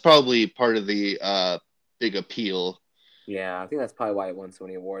 That's probably part of the big appeal. Yeah, I think that's probably why it won so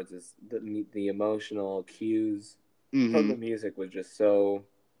many awards. Is the emotional cues from the music was just so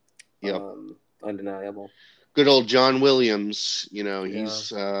Yep. Undeniable. Good old John Williams. You know,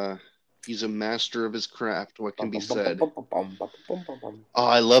 Yeah. he's a master of his craft. What can be said? Oh,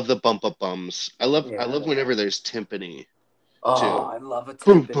 I love the bump up bums. I love whenever there's timpani. Oh, too. I love a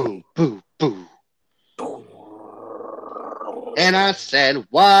Boo, timpani. boo, boo, boo. And I said,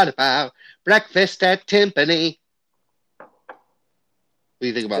 what about breakfast at Timpani? What do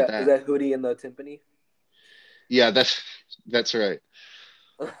you think about that? Is that Hootie in the timpani? Yeah, that's right.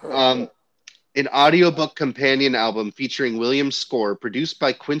 An audiobook companion album featuring Williams' score, produced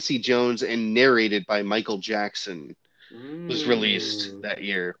by Quincy Jones and narrated by Michael Jackson, was released that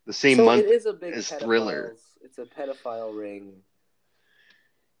year, the same month it is a big as Thriller. It's a pedophile ring.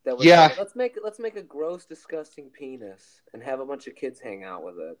 That was Yeah. Like, let's make a gross, disgusting penis and have a bunch of kids hang out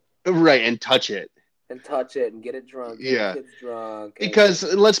with it. Right, and touch it. And touch it and get it drunk. Get kids drunk. Because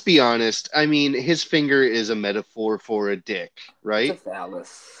let's be honest, I mean, his finger is a metaphor for a dick, right? It's a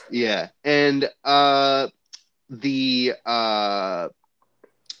phallus. Yeah, and a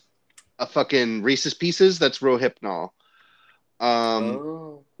fucking Reese's Pieces, that's Rohypnol.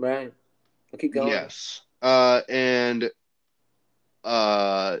 Oh, right. I'll keep going. Yes. And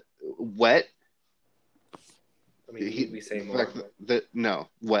Wet. I mean, we say more. No,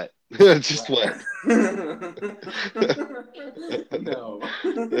 Wet. Just Wet. No.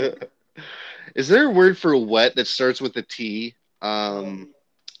 Is there a word for wet that starts with a T?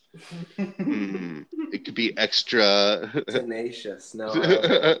 It could be extra tenacious. No,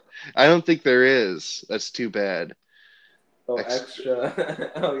 I don't think there is. That's too bad. Oh,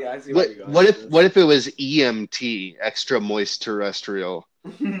 extra. Oh yeah, I see what you're going. What if it was E.M.T, extra moist terrestrial?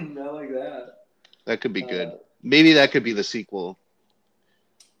 Not like that. That could be good. Maybe that could be the sequel.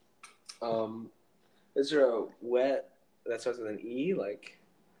 Is there a wet that starts with an E, like?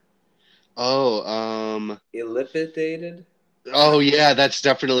 Ellipidated? Oh yeah, that's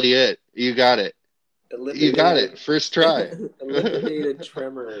definitely it. You got it. You got it. First try. Ellipidated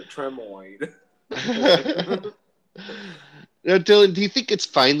tremoid. Now, Dylan, do you think it's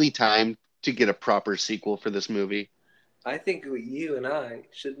finally time to get a proper sequel for this movie? I think you and I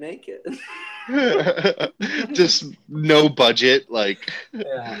should make it. Just no budget,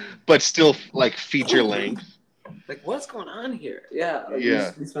 but still like feature length. Like, what's going on here? Yeah.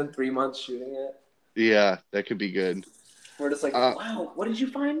 We spent 3 months shooting it. Yeah, that could be good. We're just like, wow, what did you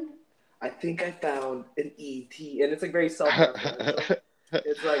find? I think I found an E.T. And it's like very self-referential.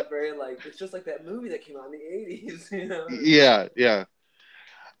 It's like very like, it's just like that movie that came out in the 80s, you know? Yeah.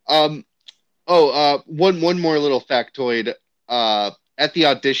 One more little factoid. At the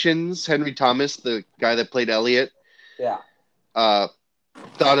auditions, Henry Thomas, the guy that played Elliot, thought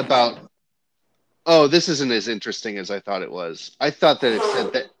about, this isn't as interesting as I thought it was. I thought that it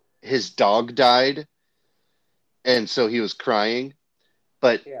said that his dog died, and so he was crying.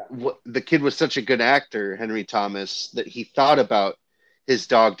 But the kid was such a good actor, Henry Thomas, that he thought about his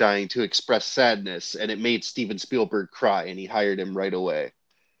dog dying to express sadness, and it made Steven Spielberg cry, and he hired him right away.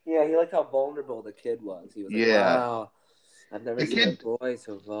 Yeah, he liked how vulnerable the kid was. He was like, wow, I've never seen a boy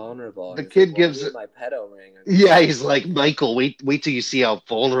so vulnerable. The kid gives my pedo ring. Yeah, he's like, Michael, wait till you see how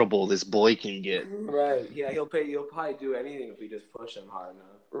vulnerable this boy can get. Right. Yeah, he'll probably do anything if we just push him hard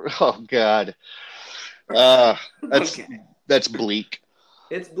enough. Oh God. That's bleak.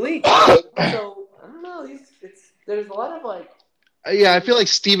 It's bleak. So I don't know. There's a lot of like Yeah, I feel like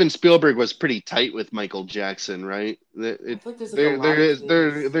Steven Spielberg was pretty tight with Michael Jackson, right? I feel like there's like a lot of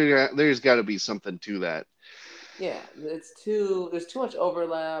things. There's got to be something to that. Yeah, there's too much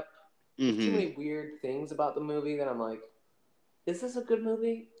overlap. There's too Hmm. many weird things about the movie that I'm like, is this a good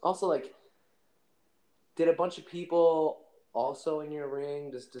movie? Also, like, did a bunch of people also in your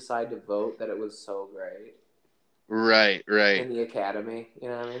ring just decide to vote that it was so great Right, right. in the Academy? You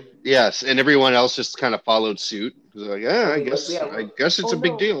know what I mean? Yes, and everyone else just kind of followed suit. It was like, yeah, I mean, like, yeah, I guess it's oh a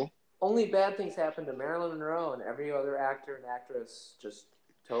big no, deal. only bad things happened to Marilyn Monroe and every other actor and actress just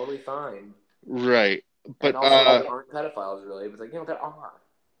totally fine. Right. And But also, they aren't pedophiles really. It was like, that are.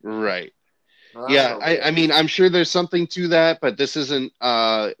 right. Well, that was Yeah, a I mean, risk. I'm sure there's something to that, but this isn't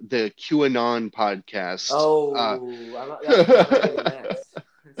the QAnon podcast. Oh, that's what I'm writing next.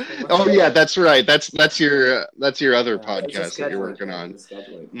 It's the one. Oh yeah, that's right. That's your other Yeah, it's a podcast that you're scheduling working thing. on. It's a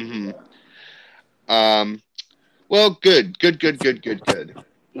scheduling thing. Hmm. Yeah. Um, well, good. E.T.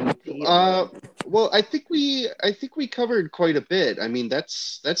 Uh, man. well, I think we covered quite a bit. I mean,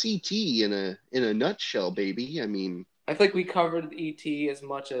 that's ET in a nutshell, baby. I mean, I think we covered E.T. as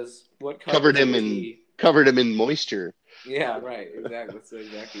much as what covered covers him in E.T. covered him in moisture. Yeah, right. Exactly. That's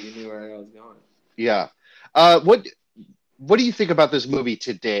exactly. You knew where I was going. Yeah. What do you think about this movie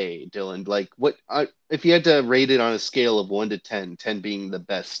today, Dylan? Like, what if you had to rate it on a scale of 1 to 10, 10 being the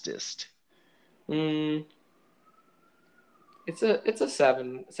bestest? Mm, it's a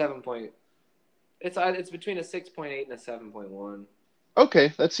 7 point. It's between a 6.8 and a 7.1.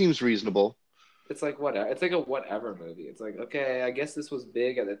 Okay, that seems reasonable. It's like whatever. It's like a whatever movie. It's like okay, I guess this was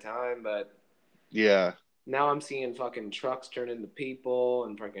big at the time, but Yeah, now I'm seeing fucking trucks turn into people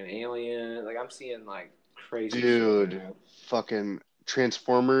and fucking alien. Like I'm seeing like crazy shit, dude, man. fucking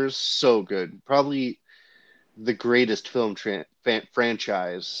Transformers, so good. Probably the greatest film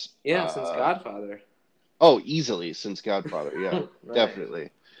franchise. Yeah, since Godfather. Oh, easily since Godfather. Yeah, Right. definitely.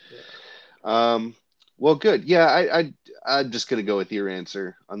 Yeah. Um, well, good. Yeah, I'm just gonna go with your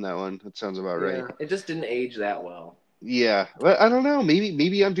answer on that one. That sounds about right. Yeah. It just didn't age that well. Yeah, but I don't know.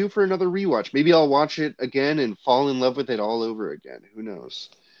 Maybe I'm due for another rewatch. Maybe I'll watch it again and fall in love with it all over again. Who knows?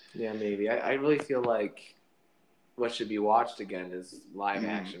 Yeah, maybe. I really feel like what should be watched again is live Mm.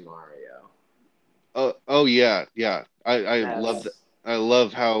 action Mario. Oh yeah, yeah. That's I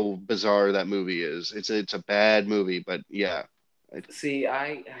love how bizarre that movie is. It's a bad movie, but yeah. see,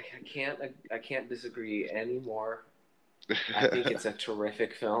 I can't disagree anymore. I think it's a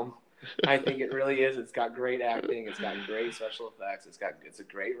terrific film. I think it really is. It's got great acting. It's got great special effects. It's a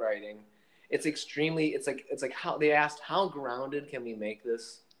great writing. It's extremely. It's like how they asked how grounded can we make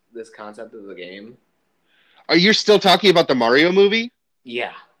this concept of the game? Are you still talking about the Mario movie?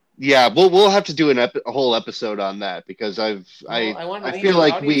 Yeah. Yeah, we'll have to do a whole episode on that because Well, I want to I leave feel the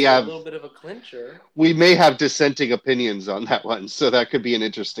like audience with a little bit of a clincher. we may have dissenting opinions on that one, so that could be an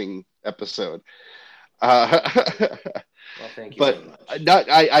interesting episode. Uh, Well, thank you but very much. not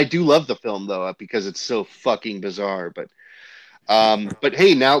I do love the film though because it's so fucking bizarre. But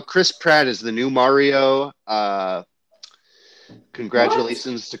hey, now Chris Pratt is the new Mario. What?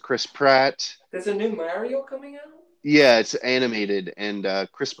 Congratulations to Chris Pratt. There's a new Mario coming out? Yeah, it's animated, and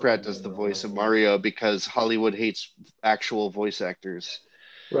Chris Pratt does the voice of Oh. Mario because Hollywood hates actual voice actors.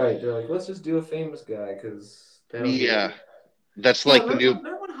 Right, they're like, let's just do a famous guy because that'll get. Yeah, that's Yeah, like the new.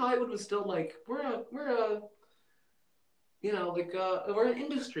 remember when Hollywood was still like, we're a like we're an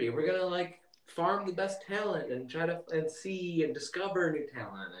industry. We're gonna like farm the best talent and try to and see and discover new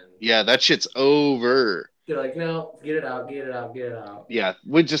talent. And Yeah, that shit's over. they're like, no, get it out, get it out, get it out. Yeah,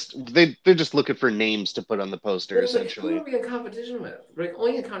 they're just looking for names to put on the poster But it's like, who are essentially. we in competition with? We're like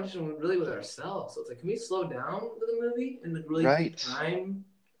only in competition really with ourselves. So it's like, can we slow down with the movie and like, really take Right. time?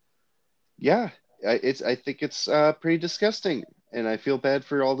 Yeah, I think it's pretty disgusting, and I feel bad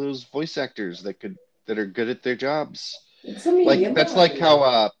for all those voice actors that are good at their jobs. It's a me, Like I'm that's not. like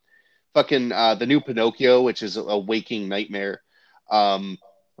how fucking the new Pinocchio, which is a waking nightmare. Um,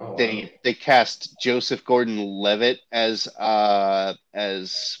 Oh wow. they cast Joseph Gordon-Levitt as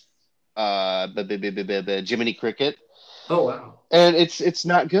Jiminy Cricket, Oh wow. and it's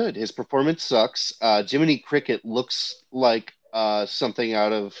not good. His performance sucks. Jiminy Cricket looks like something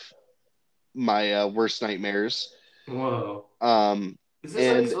out of my worst nightmares. Whoa. Um, Is this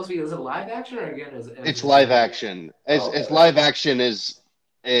like and supposed to be? Is it live action or again as it's just live a? action, Oh as okay. live action as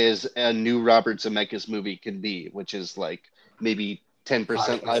a new Robert Zemeckis movie can be, which is like maybe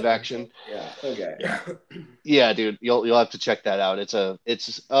 10% live 5%. action. Yeah. Okay. Yeah, dude, you'll have to check that out. It's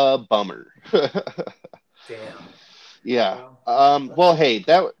a bummer. Damn. Yeah. Well. Well, hey,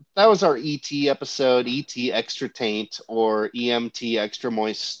 that was our ET episode, ET Extra Taint or EMT Extra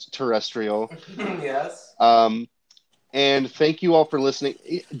Moist Terrestrial. Yes. Um, And thank you all for listening.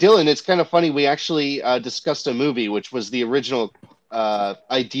 Dylan, it's kind of funny. We actually discussed a movie, which was the original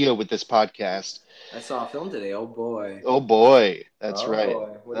idea with this podcast. I saw a film today. Oh boy. Oh boy, that's Oh right.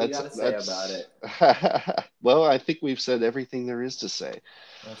 boy. What do you That's got to say about that's. it? Well, I think we've said everything there is to say.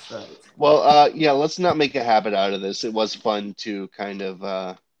 That's right. Well, yeah, let's not make a habit out of this. It was fun to kind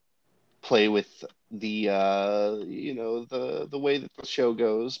of play with the the way that the show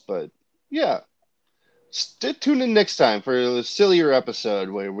goes, but yeah. Tune in next time for a sillier episode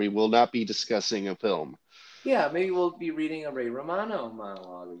where we will not be discussing a film. Yeah, maybe we'll be reading a Ray Romano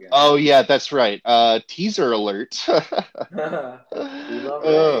monologue again. Oh yeah, that's right. Teaser alert. We love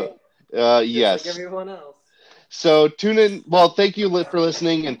Ray, just like Yes. everyone else. So tune in. Well, thank you for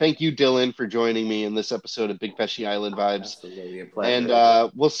listening, and thank you, Dylan, for joining me in this episode of Big Pesci Island Vibes. Absolutely a And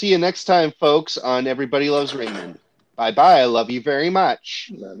pleasure. we'll see you next time, folks, on Everybody Loves Raymond. Bye bye. I love you very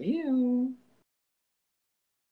much. Love you.